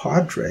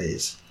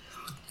Padres,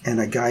 and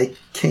a guy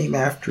came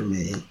after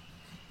me,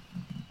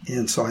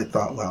 and so I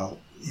thought, well,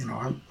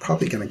 I'm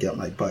probably going to get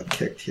my butt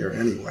kicked here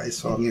anyway,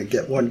 so I'm going to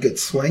get one good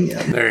swing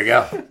in. There you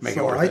go. Make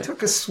so I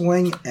took a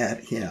swing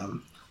at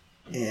him,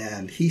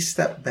 and he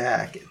stepped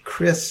back, and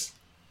Chris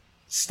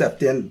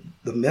stepped in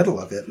the middle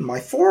of it, and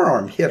my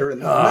forearm hit her in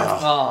the lip.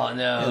 Oh,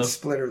 no. And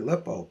split her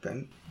lip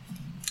open.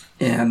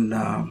 And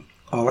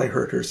all I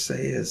heard her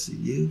say is,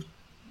 "You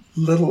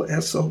little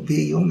SOB,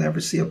 you'll never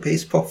see a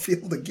baseball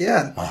field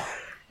again." Oh.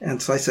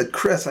 And so I said,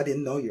 "Chris, I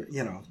didn't know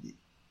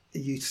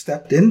you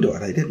stepped into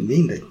it. I didn't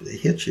mean to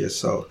hit you."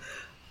 So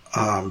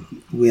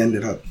we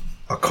ended up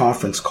a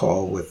conference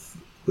call with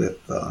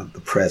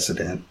the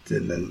president,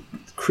 and then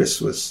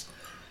Chris was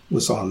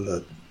on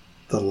the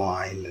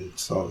line, and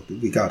so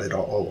we got it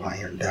all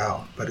ironed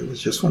out. But it was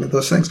just one of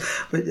those things.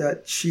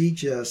 But she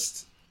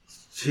was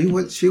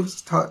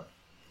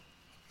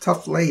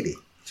tough lady.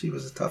 She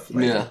was a tough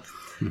lady. Yeah.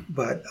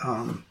 But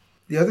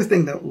the other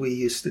thing that we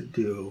used to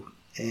do,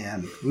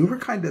 and we were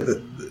kind of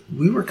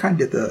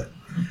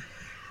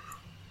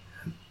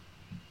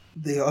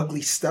the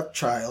ugly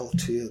stepchild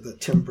to the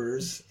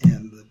Timbers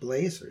and the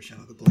Blazers.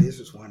 The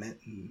Blazers won it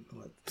in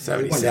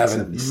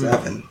 77.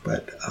 Mm-hmm.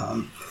 But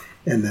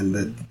and then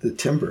the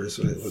Timbers,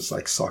 it was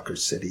like Soccer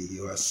City,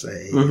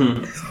 USA,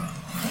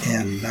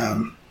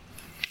 and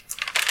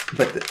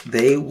but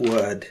they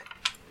would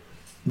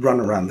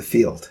run around the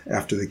field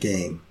after the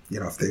game,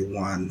 if they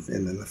won,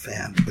 and then the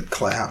fans would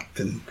clap,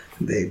 and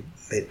they'd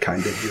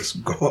kind of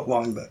just go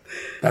along the...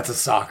 That's a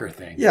soccer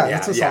thing. Yeah,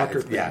 that's a soccer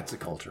thing. Yeah, it's a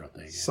cultural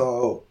thing. Yeah.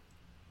 So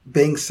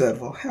Bing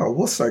said, well, hell,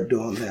 we'll start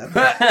doing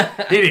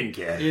that. He didn't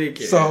care.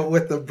 So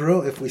with the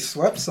broom, if we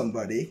swept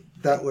somebody,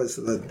 that was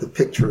the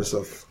pictures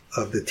of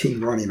the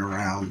team running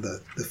around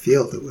the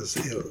field. It was,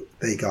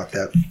 we got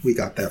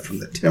that from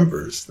the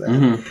Timbers.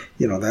 That,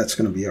 that's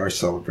going to be our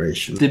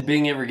celebration. Did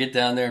Bing ever get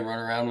down there and run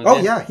around with you? Oh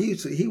it? yeah,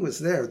 he was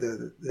there.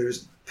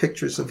 There's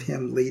pictures of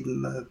him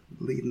leading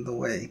the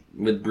way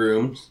with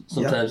brooms.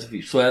 Sometimes if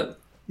he swept.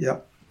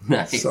 Yep.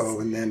 Nice. So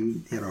and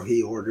then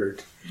he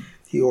ordered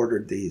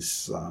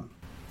these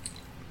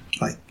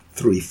like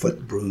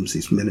 3-foot brooms,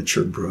 these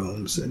miniature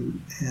brooms,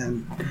 and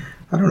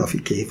I don't know if he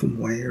gave them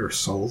away or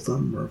sold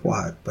them or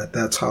what, but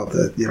that's how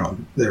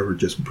there were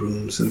just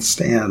brooms and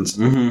stands.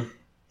 Mm-hmm.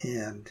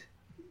 And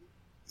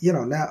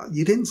now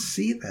you didn't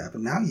see that,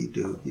 but now you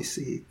do. You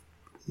see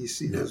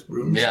those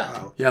brooms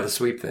out. Yeah, the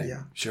sweep thing.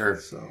 Yeah, sure.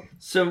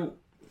 So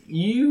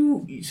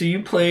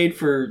you played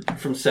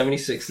from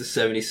 76 to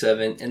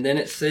 77, and then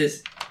it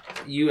says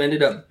you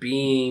ended up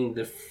being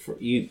the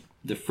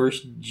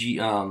first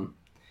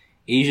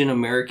Asian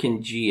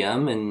American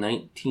GM in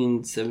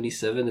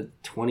 1977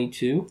 at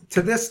 22.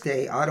 To this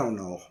day, I don't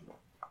know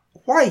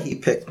why he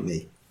picked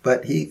me,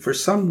 but for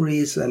some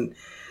reason,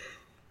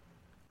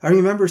 I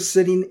remember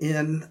sitting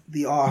in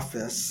the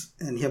office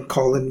and him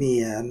calling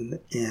me in,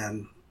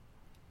 and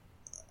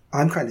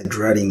I'm kind of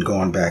dreading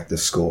going back to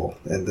school,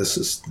 and this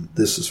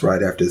is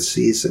right after the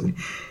season,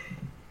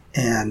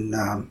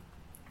 and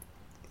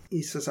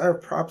he says, "I have a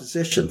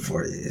proposition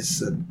for you." He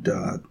said,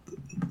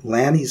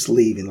 Lanny's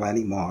leaving.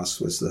 Lanny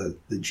Moss was the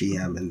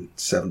GM in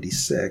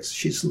 76.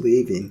 She's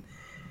leaving,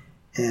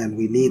 and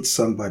we need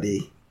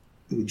somebody.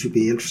 Would you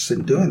be interested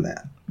in doing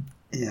that?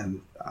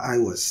 And I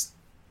was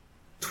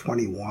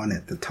 21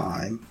 at the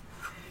time,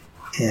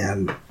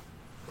 and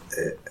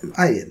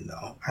I didn't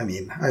know. I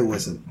mean, I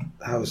was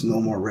no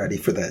more ready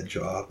for that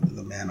job than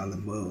the man on the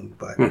moon.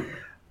 But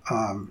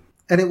and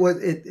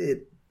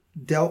it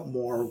dealt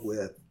more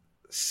with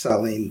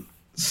selling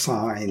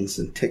signs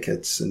and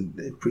tickets and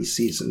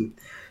preseason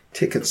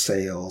ticket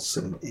sales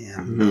and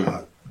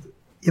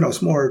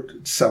it's more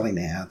selling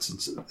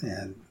ads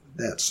and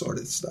that sort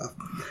of stuff.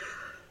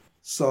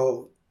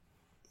 So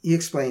he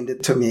explained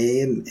it to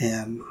me,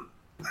 and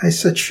I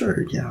said,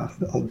 sure,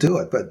 I'll do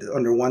it. But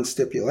under one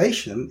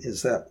stipulation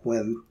is that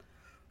when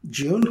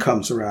June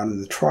comes around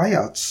and the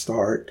tryouts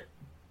start,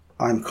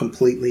 I'm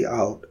completely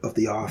out of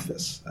the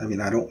office. I mean,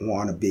 I don't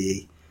want to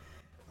be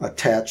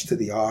attached to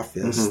the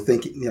office,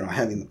 thinking,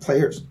 having the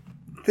players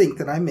think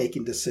that I'm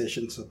making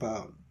decisions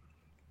about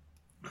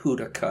who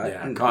to cut.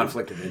 Yeah, and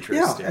conflict of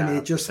interest. Yeah, and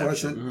it just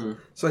wasn't. Mm-hmm.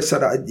 So I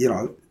said,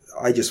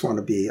 I just want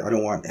to be. I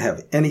don't want to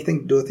have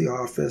anything to do with the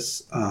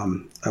office.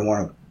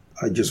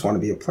 I just want to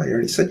be a player.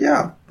 And he said,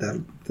 yeah,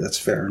 that's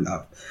fair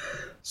enough.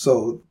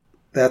 So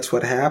that's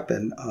what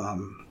happened.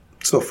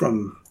 So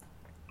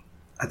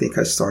I think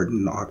I started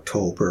in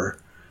October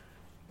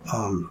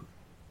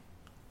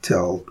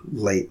till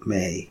late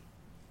May.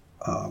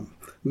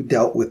 We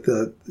dealt with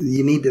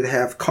you need to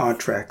have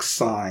contracts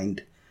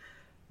signed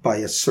by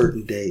a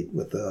certain date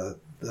with the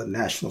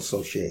National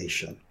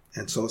Association.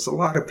 And so it's a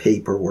lot of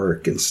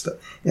paperwork and stuff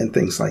and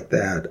things like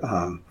that.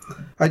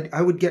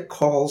 I would get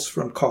calls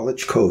from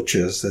college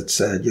coaches that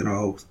said,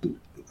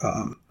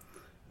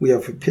 we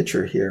have a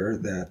pitcher here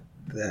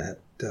that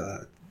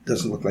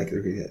doesn't look like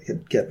they're going to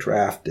get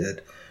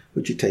drafted.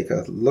 Would you take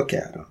a look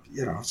at him?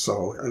 You know,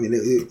 so I mean,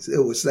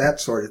 it was that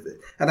sort of thing,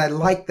 and I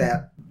liked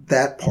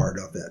that part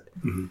of it,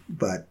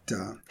 but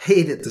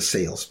hated the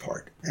sales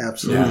part.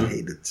 Absolutely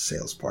hated the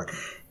sales part,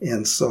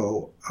 and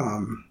so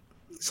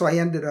so I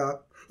ended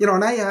up, you know,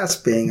 and I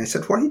asked Bing. I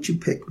said, "Why did you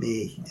pick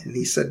me?" And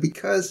he said,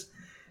 "Because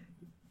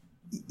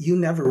you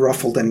never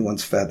ruffled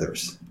anyone's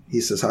feathers." He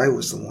says, I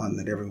was the one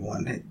that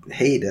everyone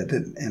hated,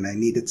 and I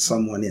needed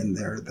someone in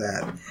there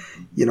that,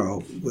 you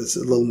know, was a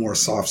little more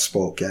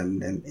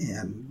soft-spoken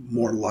and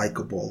more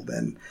likable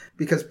than,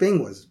 because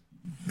Bing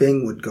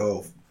would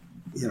go,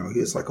 you know,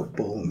 he was like a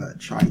bull in a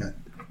china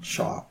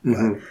shop.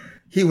 But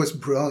he was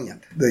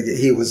brilliant.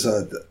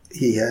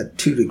 He had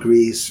 2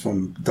 degrees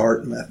from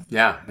Dartmouth.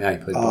 Yeah,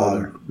 he played ball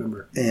there,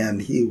 remember.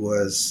 And he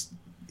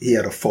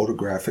had a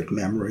photographic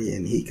memory,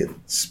 and he could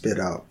spit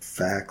out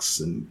facts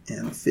and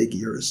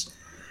figures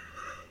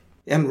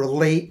and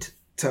relate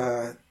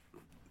to,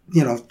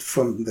 you know,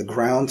 from the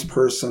grounds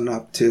person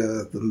up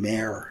to the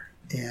mayor.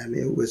 And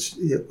it was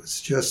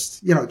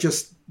just, you know,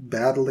 just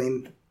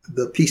battling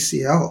the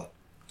PCL.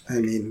 I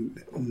mean,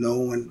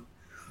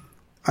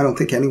 I don't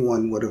think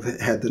anyone would have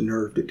had the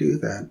nerve to do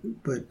that,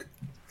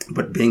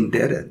 but Bing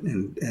did it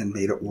and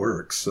made it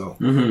work. So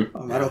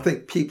I don't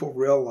think people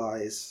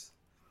realize,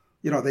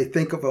 you know, they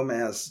think of him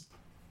as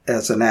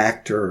an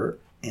actor,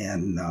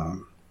 and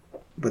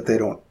but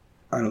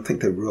I don't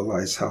think they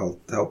realize how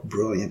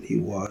brilliant he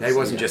was. He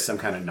wasn't just some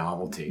kind of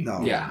novelty.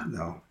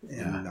 No.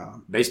 And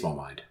baseball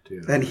mind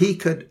too. And he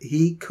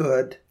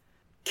could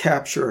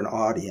capture an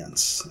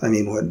audience. I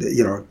mean, what,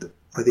 you know,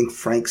 I think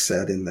Frank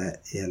said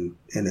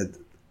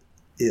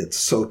it's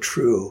so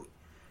true.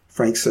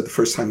 Frank said the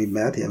first time he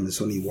met him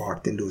is when he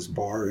walked into his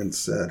bar and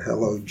said,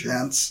 "Hello,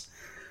 gents."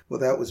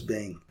 Well, that was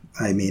Bing.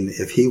 I mean,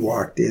 if he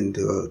walked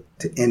into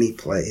any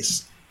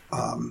place,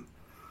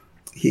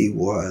 he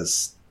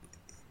was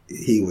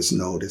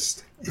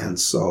noticed. And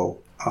so,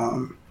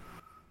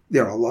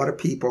 you know, a lot of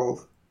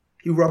people,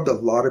 he rubbed a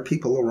lot of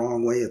people the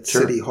wrong way at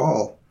City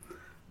Hall.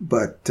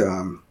 But,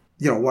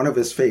 you know, one of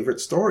his favorite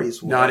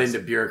stories was... Not into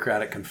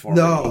bureaucratic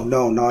conformity.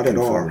 No, not at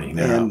all.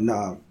 No. And,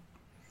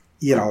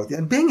 you know,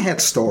 and Bing had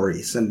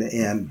stories,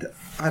 and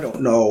I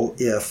don't know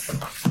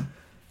if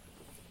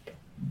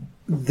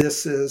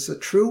this is a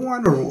true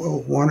one or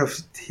one of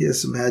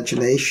his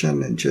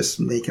imagination and just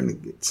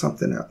making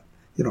something up.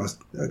 You know,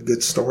 a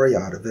good story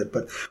out of it.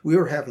 But we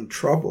were having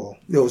trouble.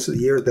 It was the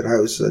year that I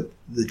was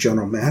the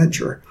general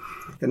manager,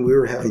 and we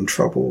were having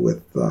trouble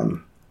with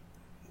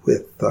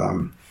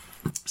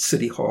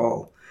City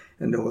Hall.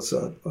 And there was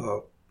a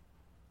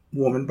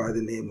woman by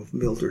the name of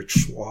Mildred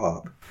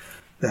Schwab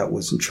that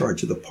was in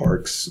charge of the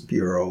Parks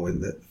Bureau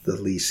and the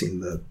leasing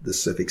the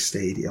Civic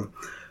Stadium.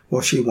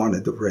 Well, she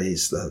wanted to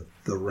raise the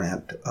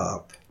rent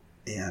up,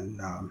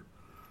 and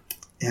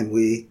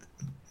we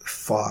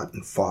fought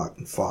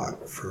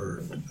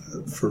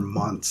for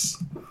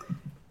months.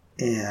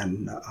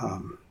 And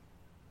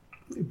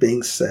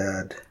Bing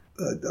said,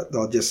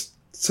 I'll just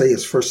say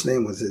his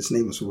name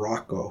was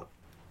Rocco,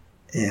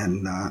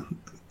 and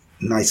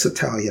nice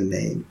Italian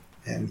name.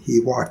 And he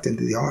walked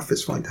into the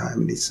office one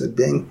time and he said,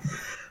 "Bing,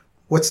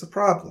 what's the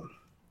problem?"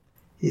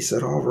 He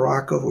said, "Oh,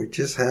 Rocco, we're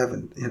just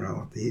having," you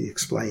know, he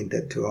explained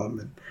it to him.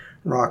 And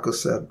Rocco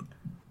said,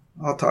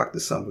 "I'll talk to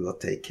somebody, they'll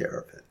take care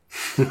of it."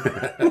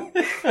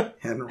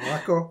 And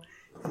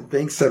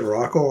Bing said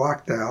Rocco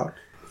walked out,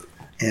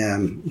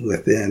 and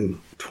within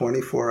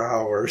 24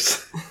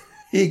 hours,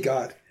 he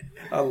got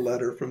a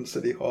letter from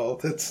City Hall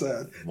that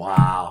said,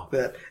 "Wow."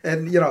 That,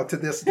 and, you know, to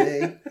this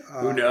day,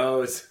 who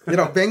knows? You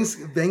know,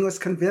 Bing was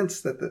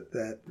convinced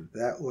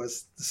that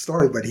was the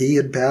story, but he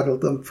had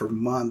battled them for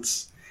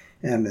months,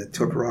 and it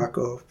took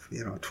Rocco,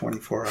 you know,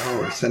 24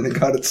 hours, and it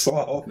got it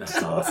solved.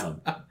 That's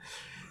awesome.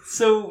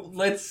 So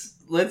let's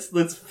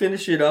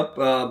finish it up.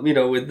 You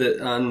know, with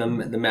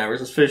the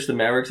Mavericks. Let's finish the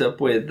Mavericks up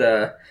with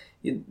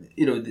you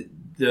know,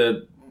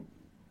 the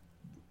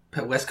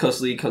West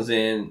Coast League comes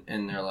in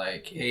and they're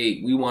like, "Hey,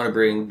 we want to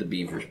bring the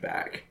Beavers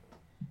back,"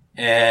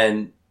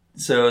 and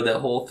so the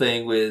whole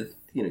thing with,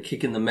 you know,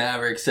 kicking the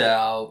Mavericks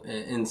out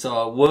and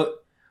so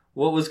what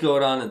was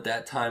going on at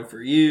that time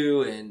for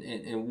you,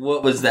 and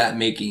what was that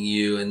making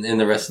you and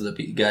the rest of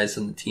the guys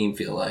on the team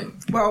feel like?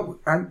 Well,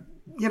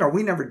 you know,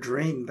 we never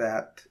dreamed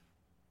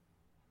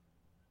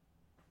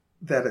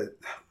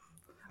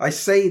I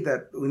say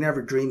that we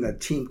never dreamed that a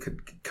team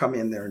could come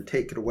in there and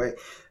take it away.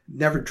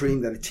 Never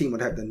dreamed that a team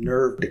would have the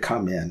nerve to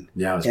come in.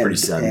 Yeah, it was pretty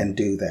sudden. And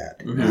do that.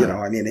 Mm-hmm. You know,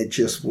 I mean, it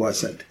just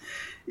wasn't.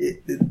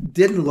 It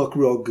didn't look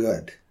real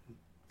good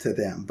to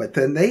them. But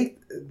then they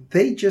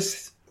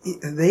just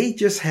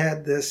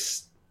had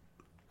this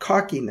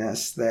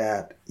cockiness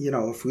that, you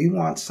know, if we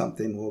want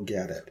something, we'll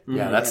get it.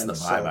 Yeah, that's the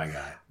vibe I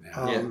got.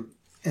 Yeah.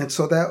 And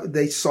so that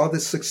they saw the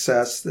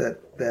success that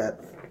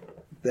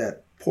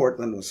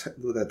Portland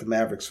that the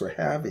Mavericks were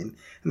having,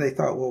 and they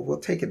thought, well, we'll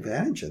take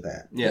advantage of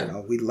that. Yeah. You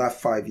know, we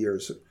left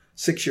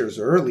 6 years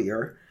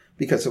earlier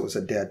because it was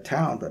a dead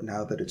town, but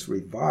now that it's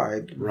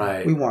revived,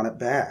 right, we want it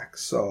back.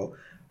 So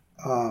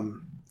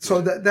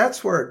So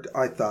that's where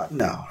I thought,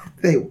 no,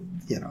 they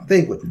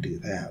wouldn't do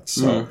that.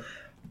 So,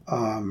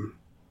 and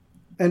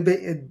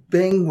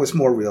Bing was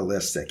more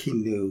realistic. He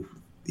knew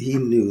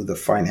the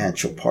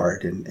financial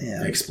part and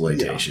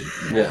exploitation.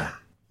 Yeah.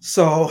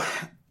 So,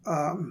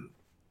 when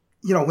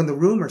the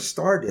rumor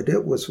started,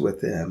 it was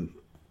within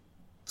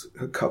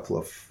a couple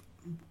of,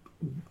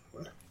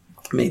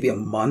 maybe a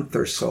month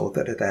or so,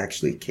 that it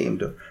actually came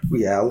to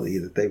reality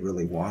that they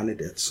really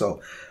wanted it.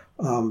 So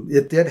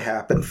it did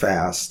happen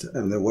fast,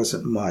 and there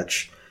wasn't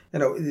much.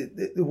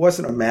 It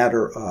wasn't a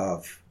matter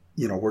of,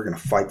 we're going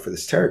to fight for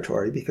this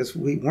territory, because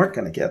we weren't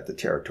going to get the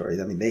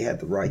territory. I mean, they had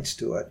the rights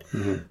to it,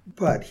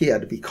 but he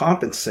had to be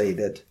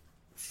compensated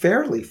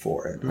fairly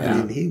for it. Yeah.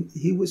 I mean,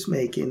 he was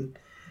making,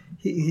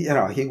 he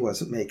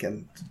wasn't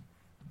making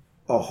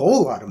a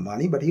whole lot of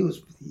money, but he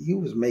was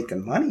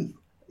making money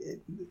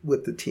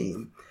with the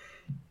team.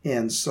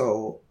 And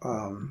so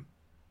I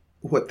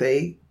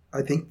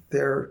think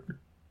their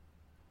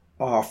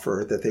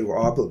offer that they were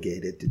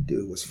obligated to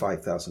do was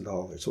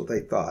 $5,000. So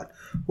they thought,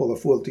 well,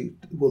 if we'll do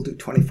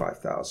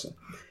 $25,000.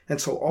 And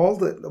so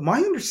my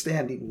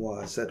understanding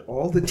was that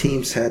all the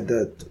teams had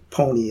to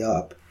pony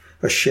up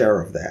a share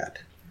of that.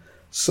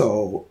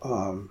 So,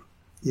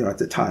 at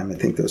the time, I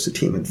think there was a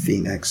team in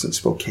Phoenix and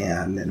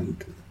Spokane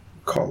and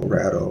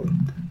Colorado,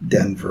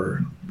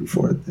 Denver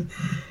before.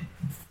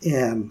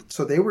 And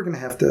so they were going to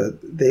have to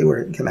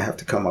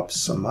come up with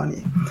some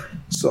money.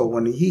 So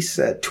when he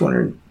said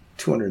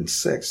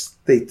 206,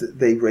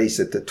 they raised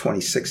it to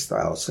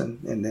 26,000,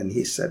 and then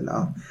he said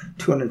no,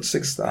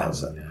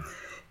 206,000,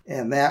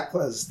 and that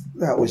was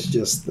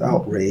just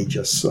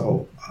outrageous.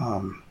 So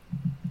and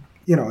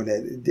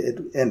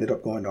it ended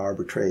up going to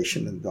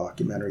arbitration, and the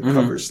documentary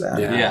covers that.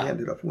 Yeah. And he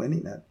ended up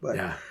winning it, but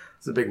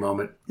it's a big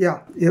moment.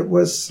 Yeah, it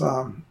was.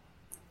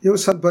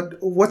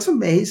 But what's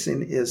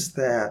amazing is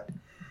that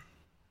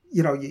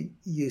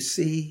you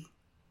see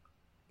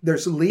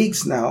there's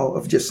leagues now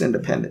of just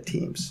independent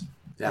teams.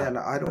 Yeah. And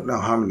I don't know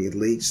how many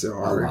leagues there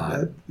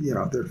are.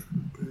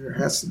 There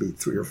has to be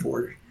 3 or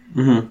 4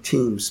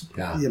 teams,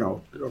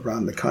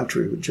 around the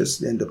country with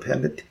just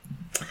independent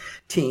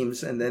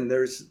teams. And then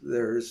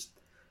there's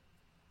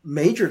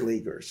major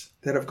leaguers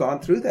that have gone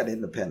through that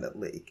independent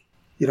league.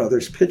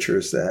 There's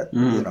pitchers that,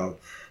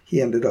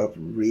 he ended up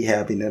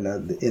rehabbing in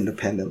an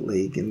independent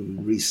league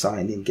and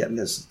re-signing, getting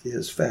his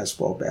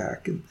fastball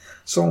back and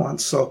so on.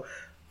 So,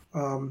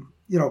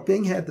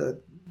 Bing had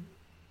the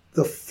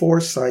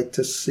foresight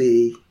to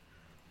see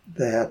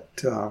that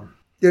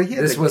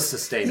this was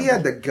sustainable. He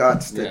had the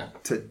guts to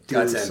do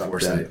guts something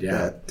foresight,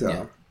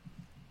 that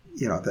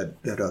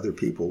other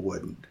people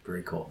wouldn't.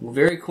 Very cool. Well,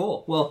 very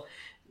cool. Well,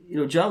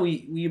 John,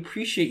 we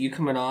appreciate you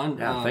coming on.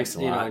 Yeah, thanks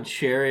a lot. And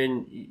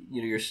sharing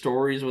your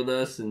stories with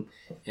us and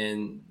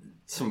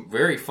some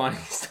very funny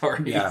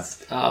stories. Yeah.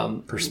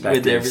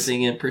 With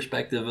everything in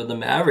perspective of the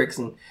Mavericks,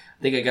 and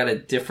I think I got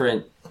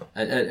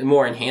a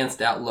more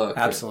enhanced outlook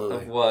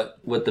Absolutely. of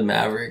what the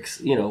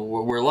Mavericks,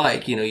 were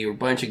like. You were a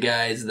bunch of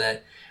guys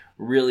that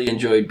really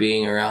enjoyed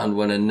being around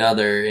one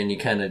another, and you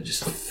kind of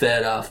just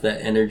fed off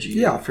that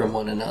energy from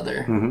one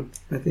another. Mm-hmm.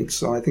 I think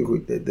so. I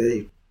think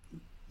they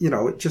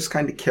it just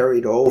kind of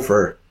carried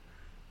over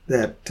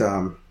that,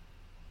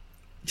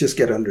 just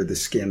get under the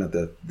skin of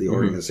the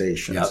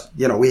organizations.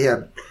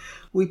 Yep.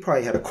 We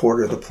probably had a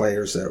quarter of the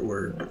players that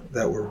were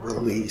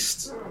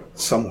released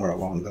somewhere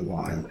along the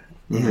line.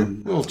 Mm-hmm.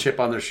 And, a little chip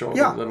on their shoulder.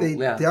 Yeah, they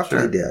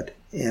definitely did.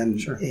 And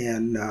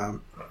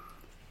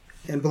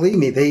and believe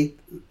me,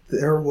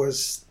 there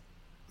was,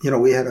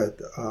 we had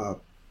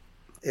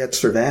Ed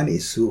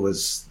Cervantes who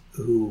was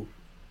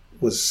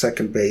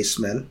second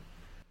baseman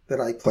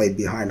that I played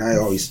behind. I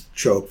always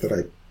joke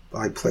that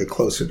I play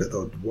closer to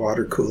the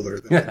water cooler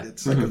than I did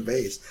second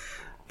base.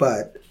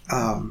 But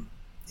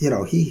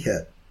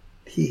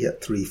he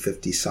hit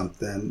 350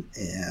 something,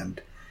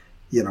 and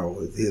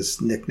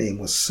his nickname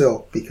was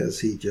Silk because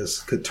he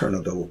just could turn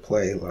a double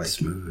play like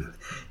smooth.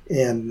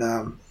 And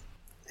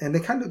they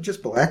kind of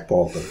just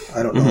blackballed him.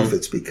 I don't know if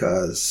it's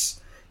because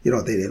they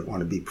didn't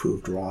want to be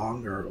proved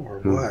wrong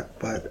or what,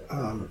 but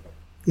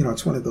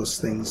it's one of those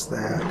things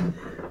that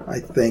I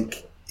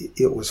think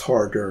it was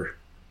harder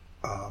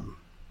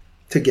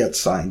to get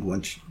signed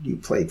once you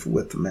played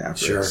with the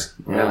Mavericks. Sure.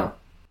 Yeah.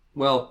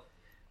 Well,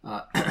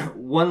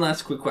 one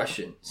last quick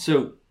question.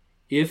 So,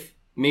 if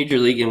Major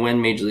League and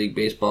when Major League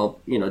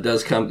Baseball,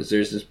 does come, because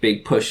there's this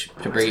big push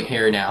to bring it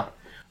here now,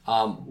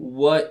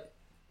 what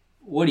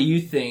do you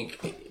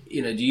think?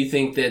 Do you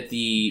think that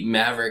the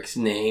Mavericks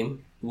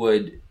name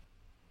would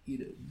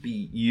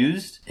be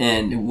used,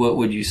 and what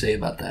would you say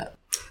about that?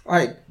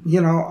 I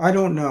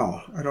don't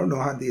know. I don't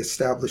know how the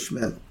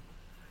establishment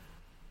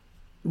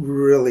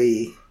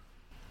really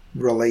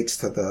relates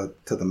to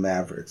the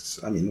Mavericks.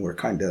 I mean,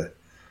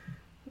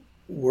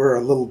 we're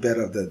a little bit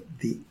of the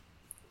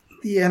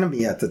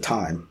enemy at the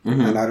time,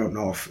 and I don't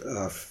know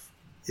if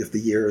the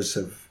years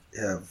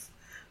have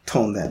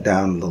toned that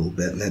down a little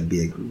bit, and they'd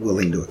be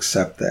willing to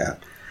accept that.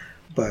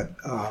 But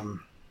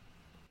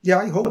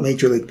I hope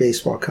Major League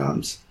Baseball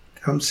comes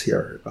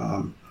here.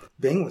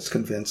 Bing was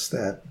convinced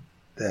that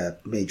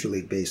that Major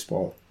League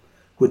Baseball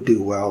would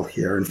do well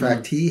here. In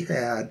fact, he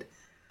had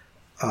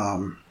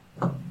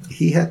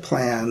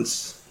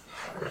plans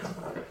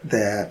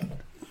that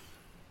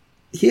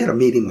he had a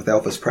meeting with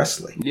Elvis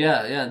Presley.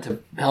 Yeah, to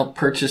help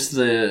purchase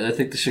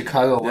the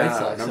Chicago White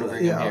Sox and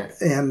bring him here.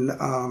 And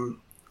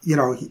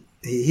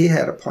he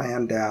had a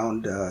plan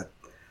down to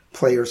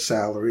player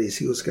salaries.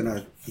 He was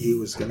gonna.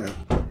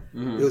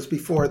 It was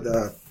before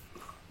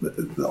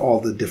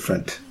all the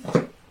different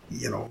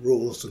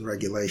rules and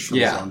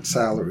regulations on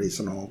salaries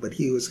and all. But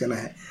he was going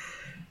to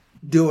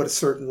do it a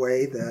certain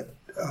way that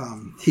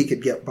he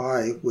could get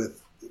by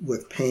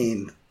with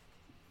paying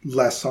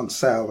less on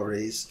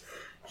salaries.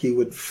 He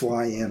would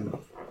fly in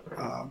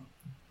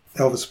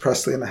Elvis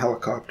Presley in a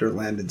helicopter,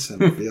 land in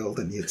center field,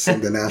 and he'd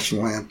sing the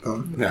national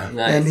anthem. Nice.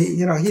 And he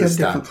had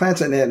different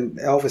plans. And then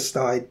Elvis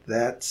died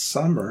that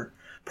summer,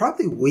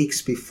 probably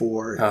weeks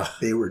before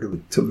they were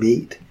to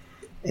meet.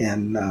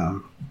 And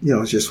it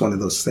was just one of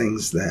those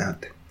things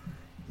that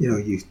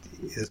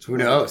it's who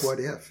knows? What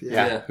if?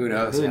 Yeah. Who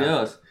knows? Who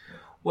knows?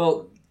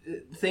 Well,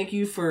 thank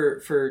you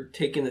for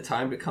taking the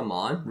time to come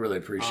on. Really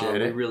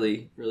appreciate it.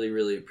 We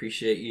really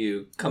appreciate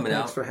you coming out.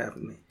 Thanks for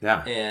having me.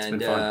 Yeah,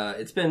 and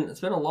it's been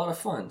a lot of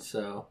fun.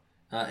 So,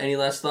 any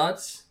last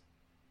thoughts?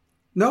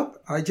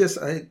 Nope. I just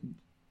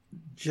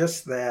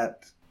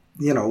that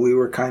we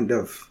were kind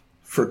of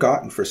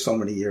forgotten for so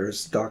many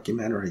years.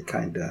 Documentary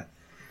kind of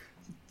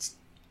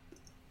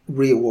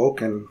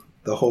reawoken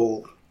the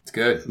whole it's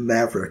good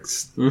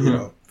Mavericks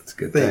it's a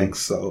good thing.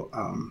 So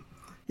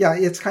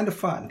it's kind of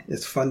fun.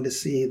 It's fun to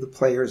see the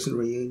players in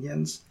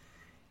reunions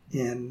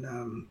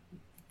and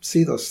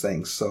see those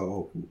things.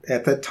 So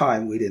at that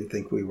time we didn't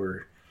think we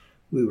were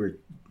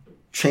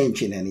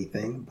changing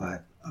anything,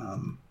 but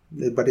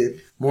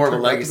it more of a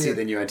legacy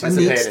than you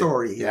anticipated. A neat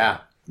story. Yeah.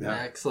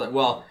 Excellent.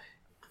 Well,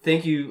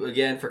 thank you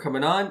again for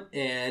coming on,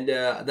 and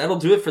that'll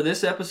do it for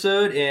this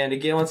episode. And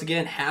again, once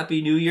again,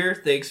 Happy New Year!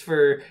 Thanks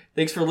for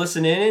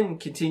listening in, and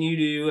continue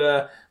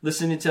to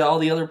listen to all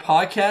the other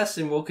podcasts,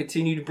 and we'll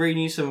continue to bring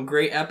you some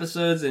great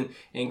episodes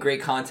and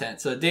great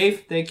content. So,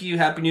 Dave, thank you.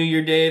 Happy New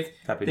Year, Dave.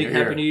 Happy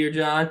New Year,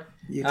 John.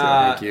 You too.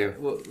 Thank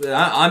you.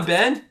 I'm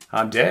Ben.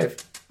 I'm Dave.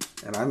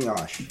 And I'm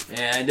Yosh.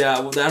 And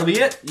that'll be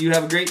it. You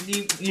have a great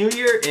New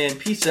Year, and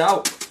peace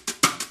out.